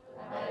on.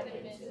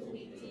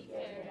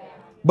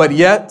 But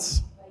yet,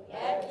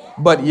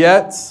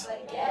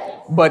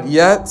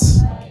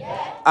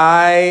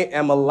 I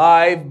am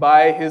alive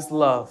by his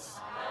love,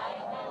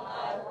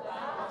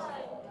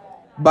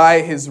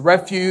 by his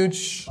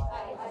refuge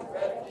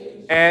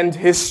and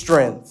his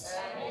strength.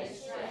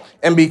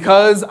 And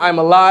because I'm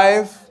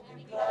alive,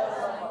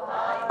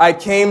 I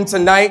came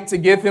tonight to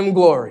give him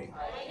glory.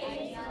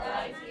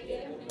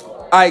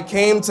 I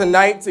came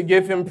tonight to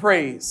give him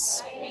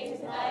praise.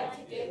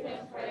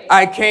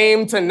 I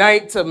came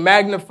tonight to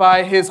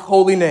magnify his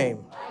holy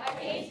name.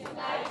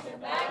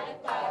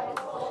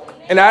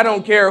 And I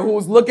don't care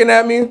who's looking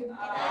at me.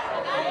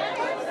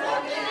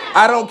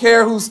 I don't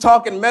care who's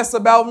talking mess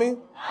about me.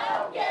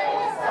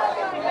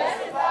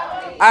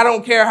 I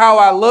don't care how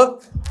I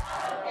look.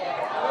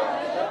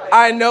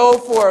 I know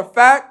for a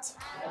fact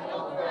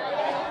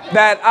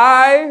that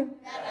I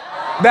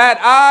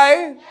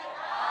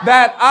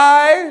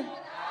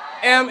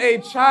am a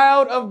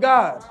child of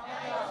God.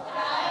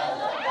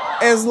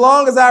 As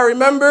long as I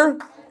remember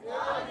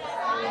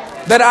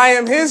that I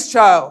am his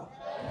child,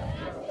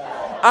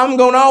 I'm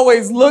going to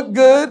always look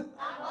good.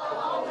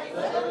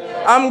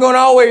 I'm going to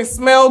always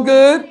smell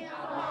good.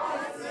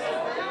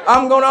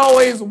 I'm going to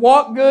always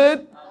walk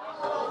good.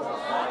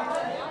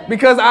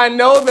 Because I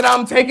know that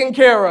I'm taken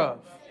care of.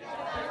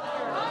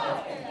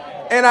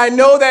 And I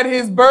know that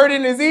his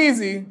burden is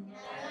easy.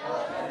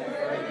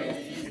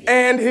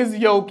 And his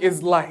yoke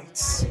is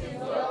light.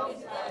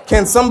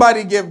 Can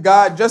somebody give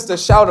God just a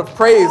shout of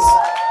praise?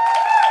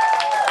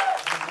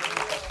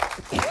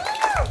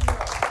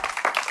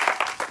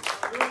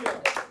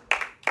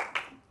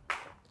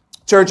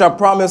 Church, I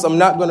promise I'm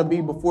not going to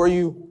be before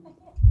you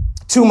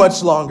too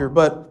much longer,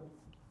 but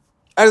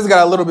I just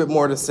got a little bit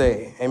more to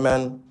say.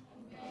 Amen.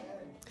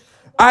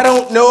 I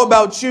don't know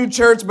about you,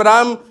 church, but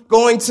I'm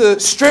going to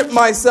strip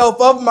myself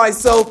of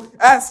myself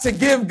as to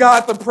give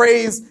God the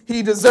praise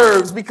he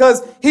deserves,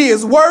 because he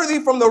is worthy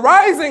from the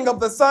rising of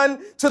the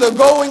sun to the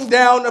going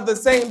down of the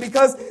same.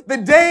 Because the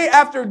day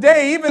after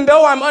day, even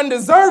though I'm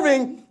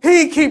undeserving,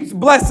 he keeps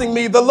blessing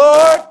me. The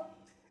Lord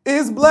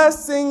is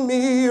blessing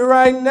me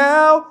right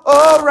now.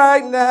 Oh,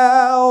 right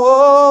now.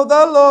 Oh,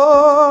 the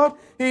Lord,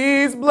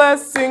 he's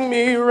blessing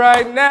me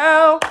right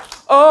now.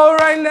 Oh,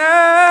 right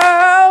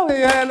now.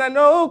 And I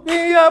woke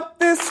me up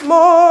this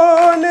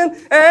morning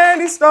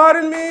and he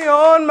started me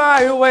on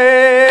my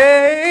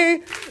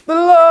way. The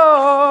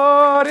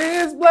Lord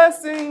is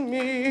blessing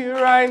me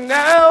right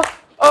now.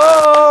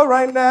 Oh,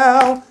 right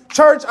now.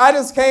 Church, I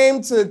just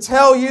came to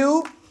tell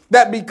you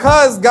that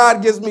because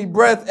God gives me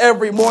breath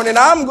every morning,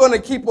 I'm going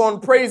to keep on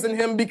praising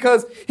him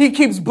because he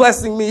keeps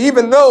blessing me,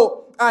 even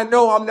though I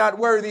know I'm not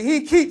worthy.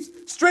 He keeps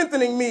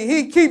strengthening me.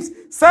 He keeps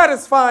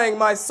satisfying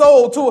my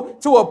soul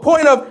to a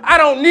point of I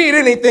don't need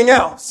anything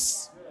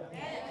else.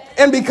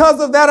 And because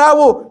of that, I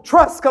will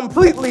trust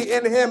completely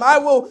in him. I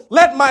will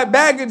let my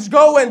baggage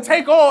go and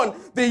take on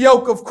the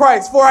yoke of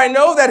Christ. For I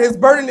know that his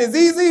burden is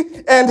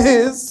easy and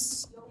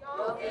his.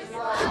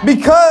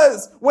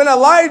 Because when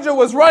Elijah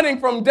was running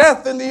from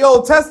death in the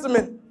Old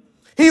Testament,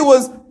 he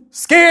was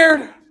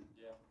scared,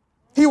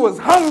 he was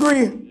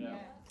hungry,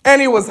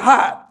 and he was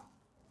hot.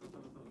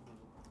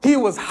 He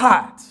was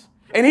hot,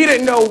 and he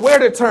didn't know where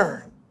to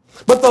turn.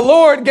 But the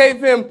Lord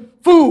gave him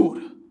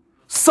food,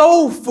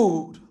 soul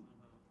food.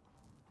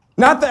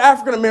 Not the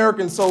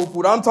African-American soul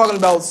food. I'm talking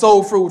about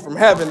soul food from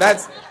heaven.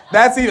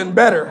 That's even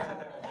better.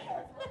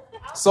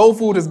 Soul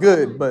food is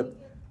good, but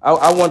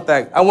I want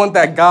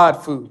that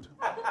God food.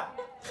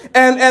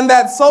 And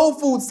that soul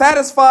food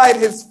satisfied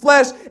his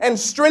flesh and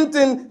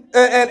strengthened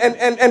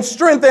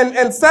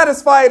and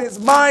satisfied his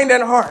mind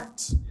and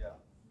heart.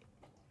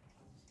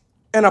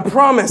 And a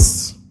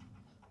promise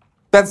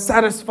that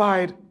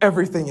satisfied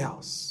everything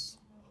else.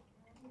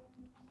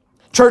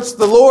 Church,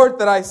 the Lord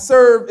that I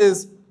serve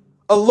is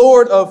a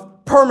Lord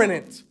of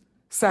permanent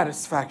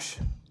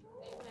satisfaction.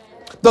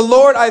 The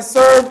Lord I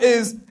serve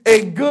is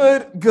a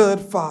good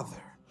Father.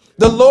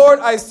 The Lord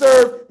I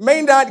serve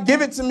may not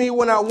give it to me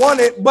when I want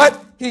it, but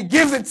he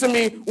gives it to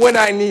me when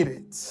I need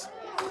it.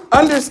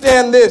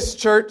 Understand this,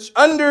 church.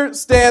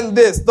 Understand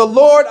this. The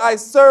Lord I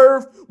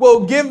serve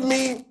will give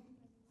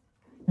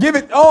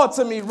it all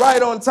to me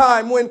right on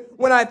time.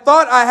 When I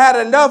thought I had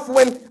enough,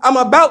 when I'm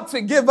about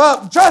to give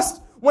up,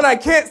 just when I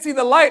can't see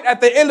the light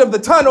at the end of the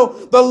tunnel,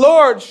 the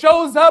Lord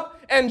shows up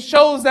and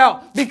shows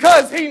out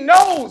because he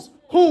knows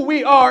who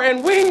we are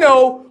and we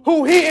know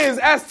who he is,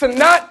 as to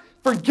not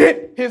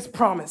forget his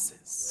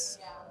promises.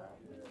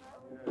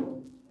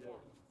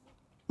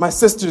 My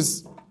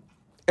sisters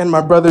and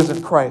my brothers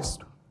in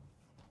Christ,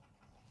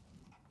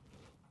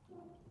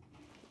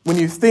 when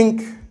you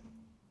think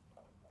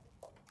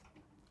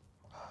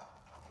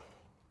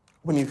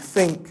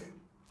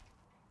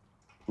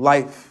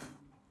life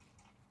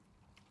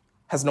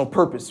has no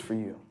purpose for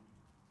you,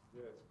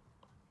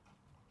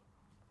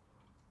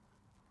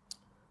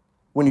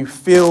 when you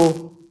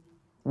feel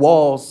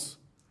walls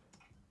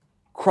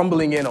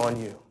crumbling in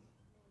on you,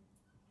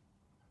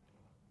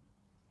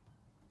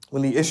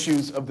 when the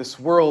issues of this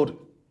world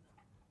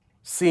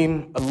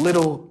seem a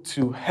little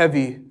too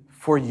heavy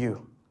for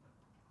you,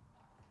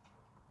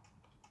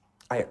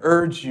 I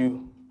urge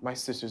you, my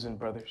sisters and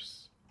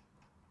brothers,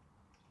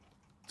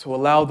 to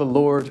allow the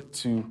Lord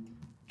to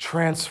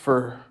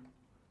transfer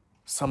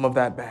some of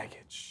that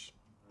baggage.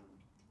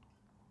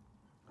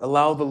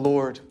 Allow the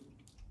Lord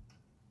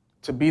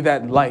to be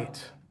that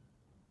light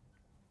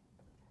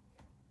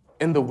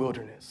in the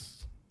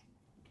wilderness.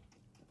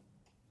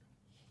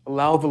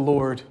 Allow the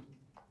Lord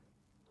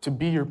to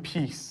be your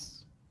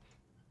peace.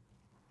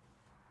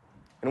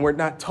 And we're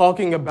not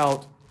talking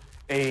about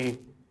a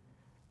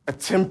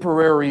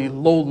temporary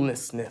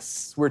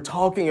lowlessness. We're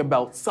talking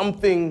about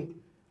something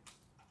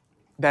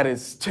that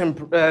is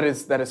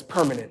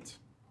permanent.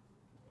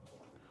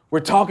 We're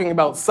talking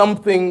about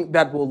something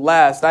that will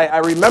last. I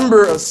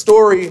remember a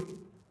story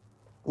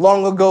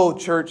long ago,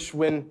 church,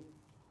 when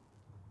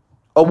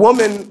a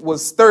woman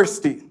was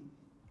thirsty,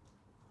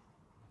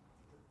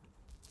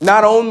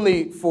 not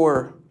only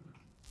for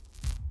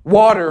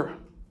water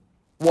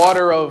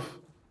of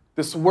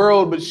this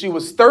world, but she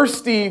was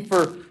thirsty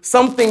for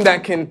something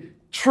that can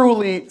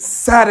truly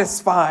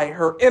satisfy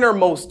her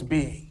innermost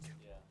being.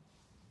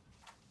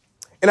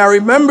 And I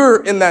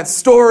remember in that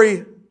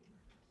story,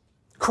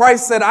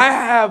 Christ said, I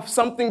have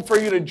something for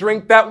you to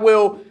drink that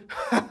will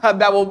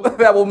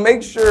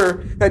make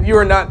sure that you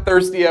are not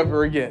thirsty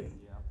ever again.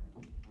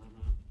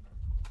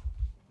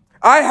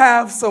 I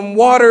have some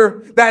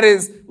water that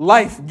is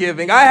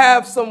life-giving. I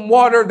have some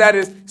water that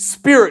is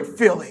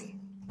spirit-filling.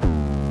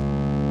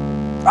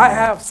 I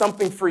have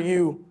something for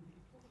you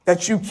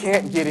that you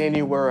can't get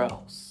anywhere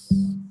else.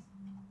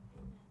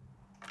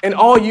 And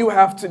all you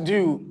have to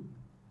do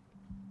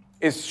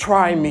is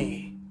try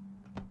me.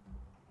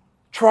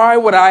 Try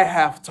what I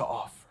have to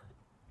offer.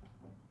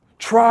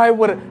 Try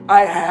what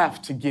I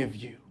have to give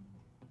you.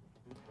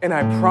 And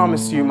I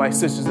promise you, my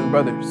sisters and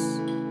brothers,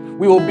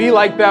 we will be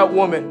like that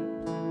woman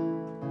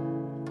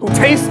who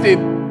tasted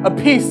a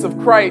piece of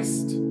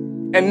Christ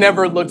and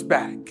never looked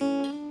back.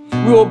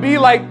 We will be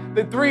like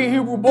the 3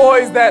 Hebrew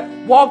boys that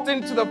walked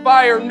into the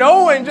fire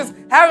knowing, just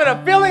having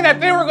a feeling that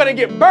they were going to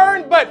get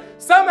burned, but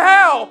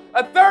somehow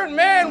a third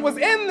man was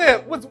in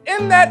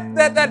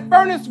that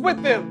furnace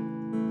with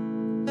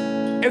them.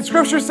 And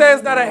Scripture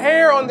says that a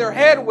hair on their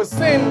head was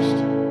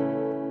singed,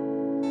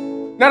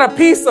 not a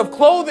piece of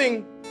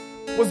clothing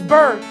was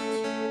burned.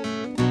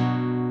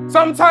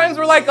 Sometimes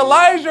we're like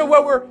Elijah,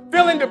 where we're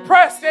feeling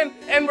depressed and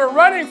we're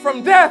running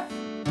from death.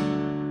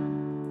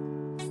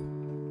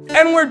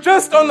 And we're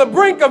just on the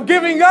brink of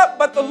giving up,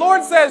 but the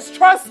Lord says,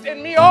 trust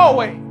in me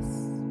always,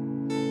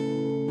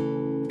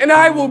 and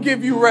I will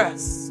give you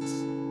rest.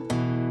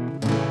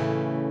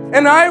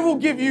 And I will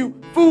give you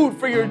food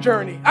for your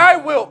journey. I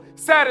will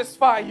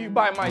satisfy you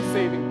by my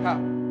saving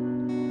power.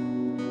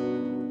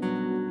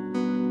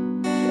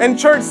 And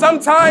church,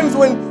 sometimes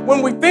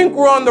when we think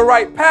we're on the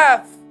right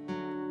path,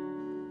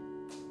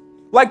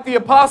 like the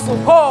Apostle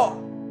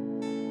Paul,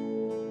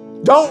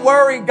 don't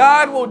worry,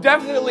 God will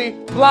definitely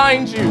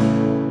blind you.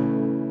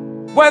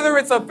 Whether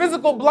it's a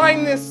physical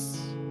blindness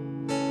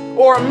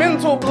or a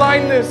mental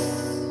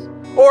blindness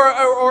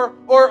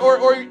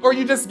or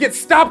you just get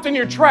stopped in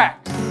your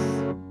tracks.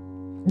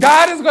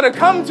 God is going to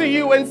come to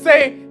you and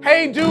say,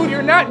 hey, dude,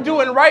 you're not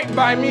doing right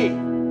by me.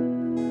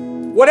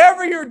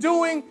 Whatever you're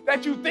doing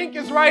that you think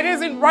is right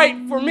isn't right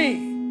for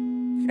me.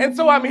 And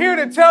so I'm here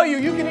to tell you,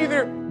 you can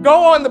either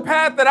go on the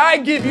path that I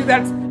give you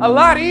that's a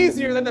lot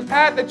easier than the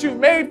path that you've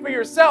made for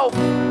yourself,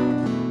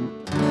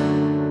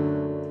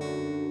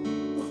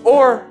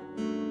 or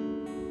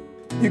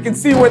you can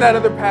see where that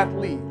other path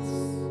leads.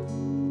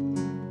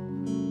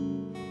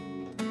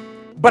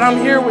 But I'm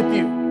here with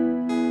you.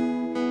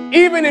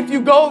 Even if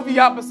you go the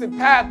opposite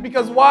path,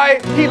 because why?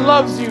 He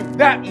loves you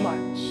that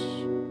much.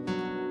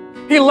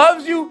 He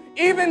loves you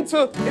even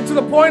to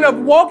the point of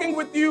walking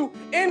with you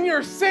in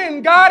your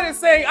sin. God is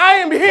saying, I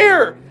am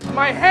here.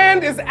 My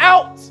hand is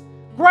out.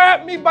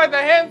 Grab me by the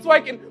hand so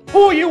I can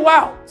pull you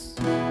out.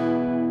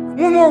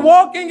 When we're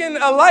walking in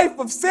a life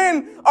of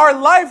sin, our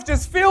life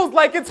just feels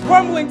like it's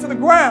crumbling to the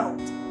ground.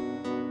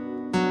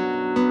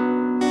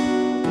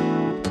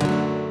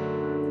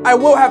 I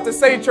will have to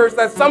say, church,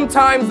 that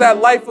sometimes that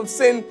life of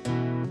sin,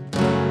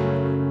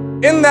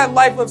 in that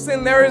life of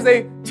sin, there is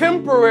a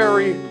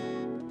temporary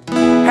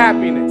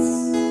happiness.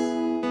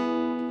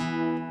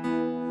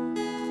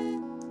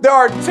 There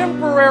are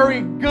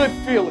temporary good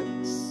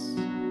feelings.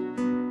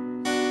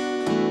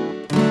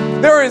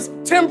 There is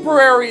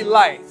temporary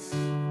life.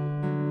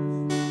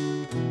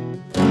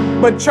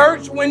 But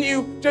church, when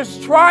you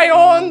just try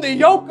on the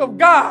yoke of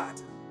God,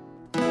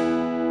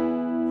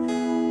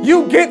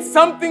 you get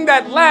something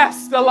that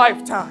lasts a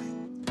lifetime.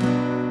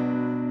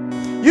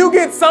 You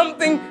get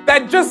something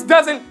that just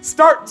doesn't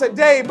start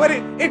today, but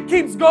it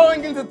keeps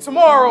going into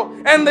tomorrow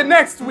and the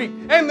next week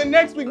and the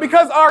next week,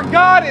 because our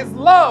God is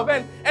love,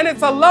 and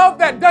it's a love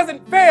that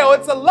doesn't fail.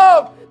 It's a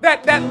love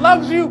that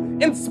loves you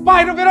in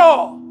spite of it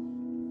all.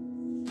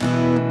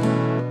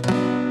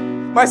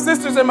 My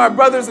sisters and my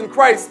brothers in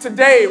Christ,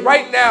 today,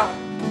 right now,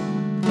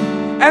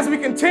 as we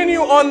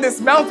continue on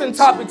this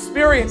mountaintop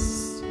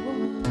experience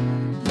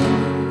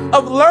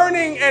of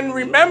learning and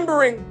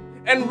remembering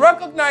and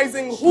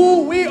recognizing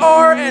who we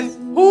are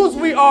and whose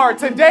we are.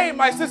 Today,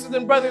 my sisters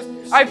and brothers,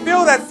 I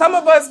feel that some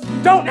of us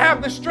don't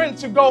have the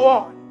strength to go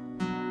on.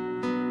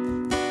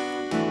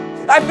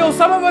 I feel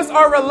some of us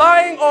are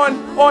relying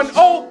on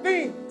old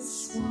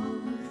things.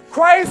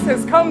 Christ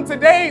has come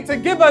today to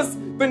give us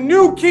the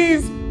new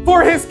keys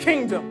for his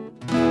kingdom.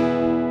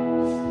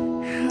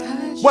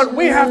 What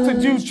we have to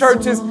do,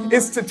 churches,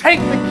 is to take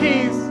the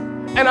keys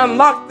and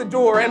unlock the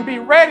door and be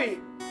ready.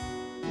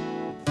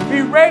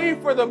 Be ready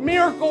for the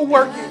miracle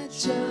working,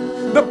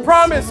 the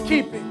promise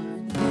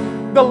keeping,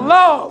 the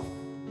love,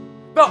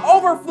 the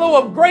overflow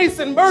of grace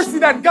and mercy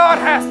that God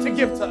has to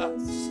give to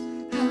us.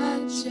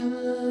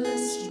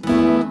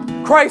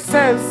 Christ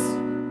says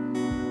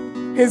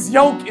his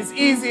yoke is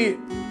easy,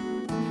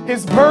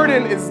 his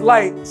burden is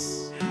light.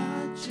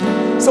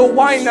 So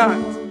why not,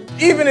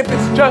 even if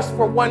it's just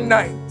for one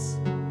night?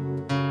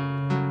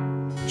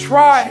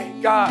 Try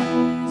God.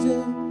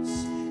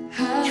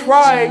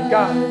 Try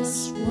God.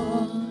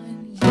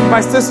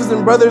 My sisters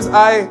and brothers,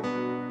 I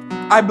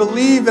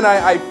believe and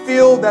I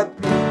feel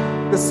that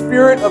the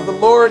Spirit of the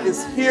Lord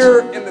is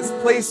here in this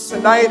place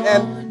tonight,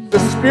 and the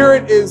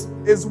Spirit is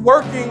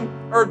working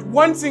or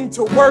wanting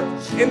to work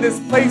in this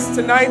place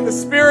tonight. The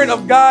Spirit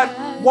of God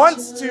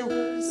wants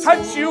to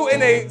touch you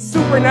in a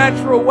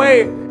supernatural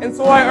way. And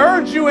so I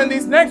urge you in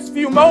these next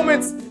few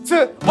moments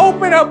to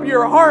open up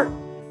your heart,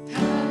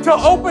 to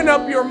open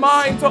up your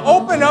mind, to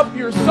open up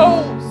your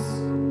souls,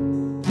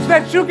 so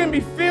that you can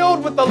be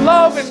filled with the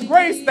love and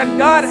grace that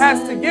God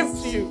has to give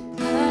to you.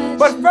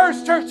 But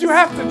first, church, you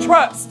have to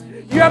trust.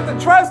 You have to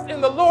trust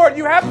in the Lord.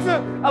 You have to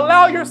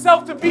allow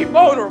yourself to be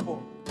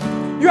vulnerable.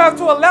 You have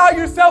to allow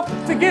yourself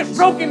to get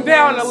broken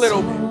down a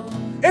little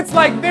bit. It's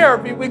like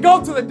therapy. We go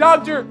to the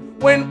doctor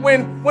when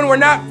we're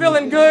not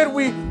feeling good,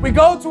 we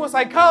go to a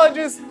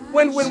psychologist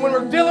when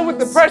we're dealing with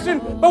depression.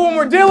 But when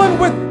we're dealing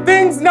with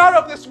things not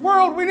of this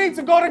world, we need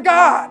to go to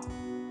God.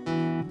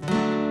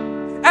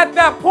 At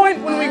that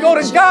point, when we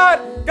go to God,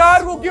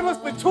 God will give us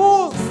the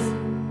tools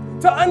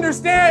to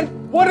understand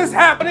what is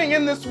happening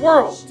in this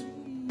world.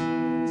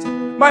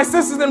 My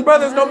sisters and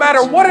brothers, no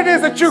matter what it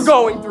is that you're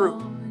going through,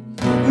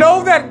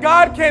 know that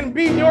God can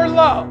be your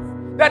love,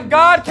 that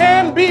God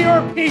can be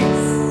your peace,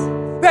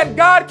 that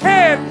God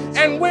can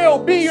and will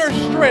be your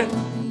strength.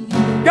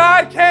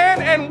 God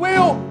can and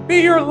will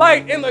be your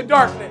light in the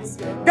darkness.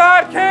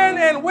 God can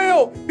and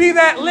will be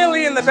that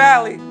lily in the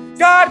valley.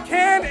 God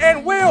can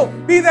and will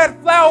be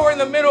that flower in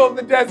the middle of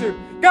the desert.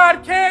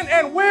 God can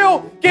and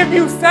will give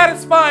you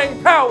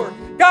satisfying power.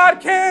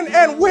 God can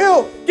and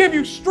will give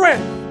you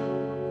strength.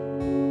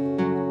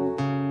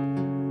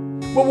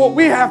 But what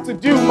we have to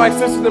do, my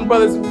sisters and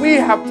brothers, we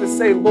have to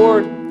say,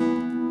 Lord,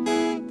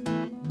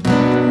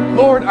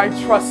 I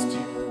trust you.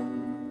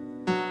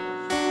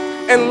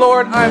 And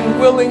Lord, I'm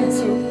willing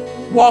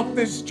to walk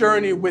this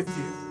journey with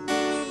you.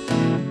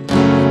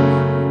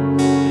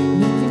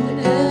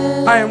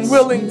 I am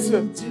willing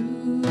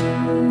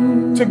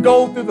to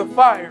go through the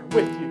fire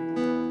with you.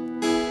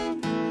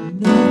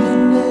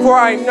 For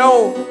I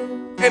know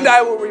and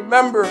I will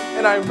remember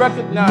and I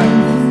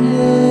recognize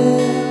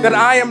that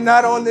I am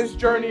not on this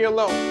journey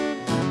alone.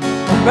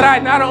 That I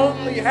not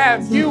only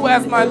have you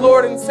as my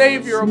Lord and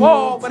Savior of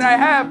all, but I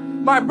have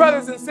my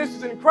brothers and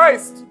sisters in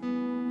Christ.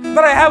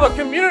 That I have a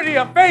community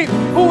of faith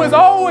who is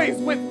always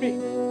with me.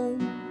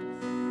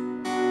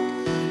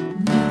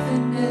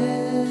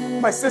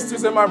 My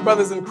sisters and my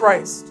brothers in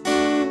Christ,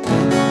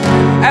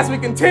 as we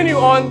continue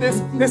on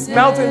this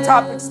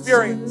mountaintop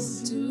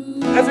experience,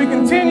 as we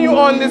continue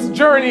on this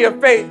journey of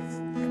faith,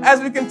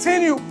 as we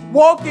continue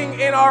walking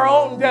in our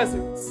own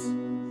deserts,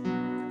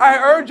 I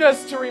urge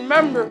us to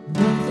remember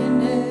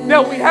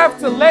that we have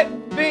to let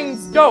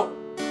things go.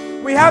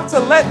 We have to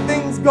let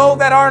things go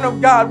that aren't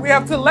of God. We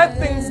have to let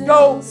things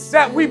go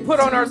that we put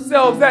on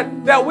ourselves,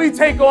 that we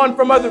take on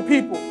from other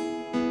people.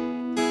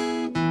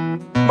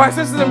 My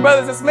sisters and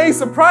brothers, this may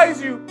surprise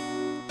you.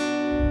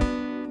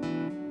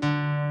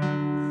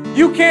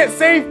 You can't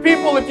save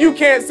people if you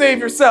can't save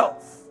yourself.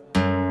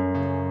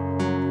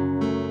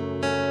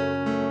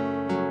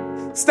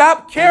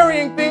 Stop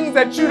carrying things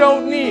that you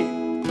don't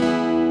need.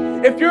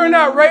 If you're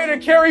not ready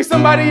to carry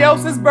somebody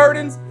else's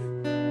burdens,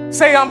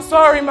 say, I'm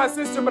sorry, my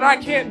sister, but I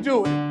can't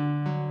do it.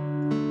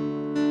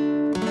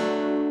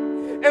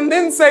 And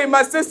then say,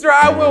 my sister,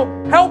 I will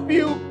help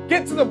you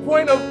get to the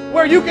point of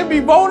where you can be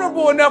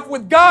vulnerable enough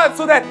with God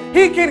so that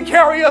He can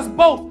carry us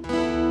both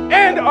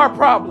and our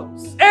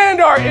problems and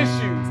our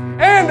issues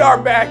and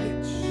our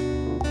baggage.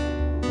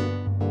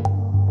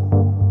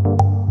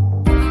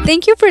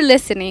 Thank you for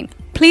listening.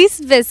 Please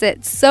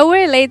visit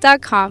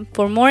SoWe'reLA.com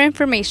for more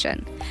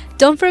information.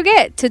 Don't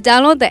forget to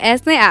download the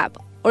ESNET app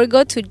or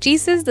go to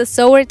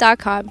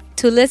JesusTheSower.com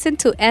to listen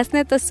to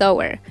ESNET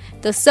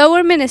the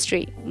Sower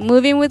Ministry,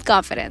 moving with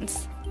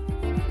confidence.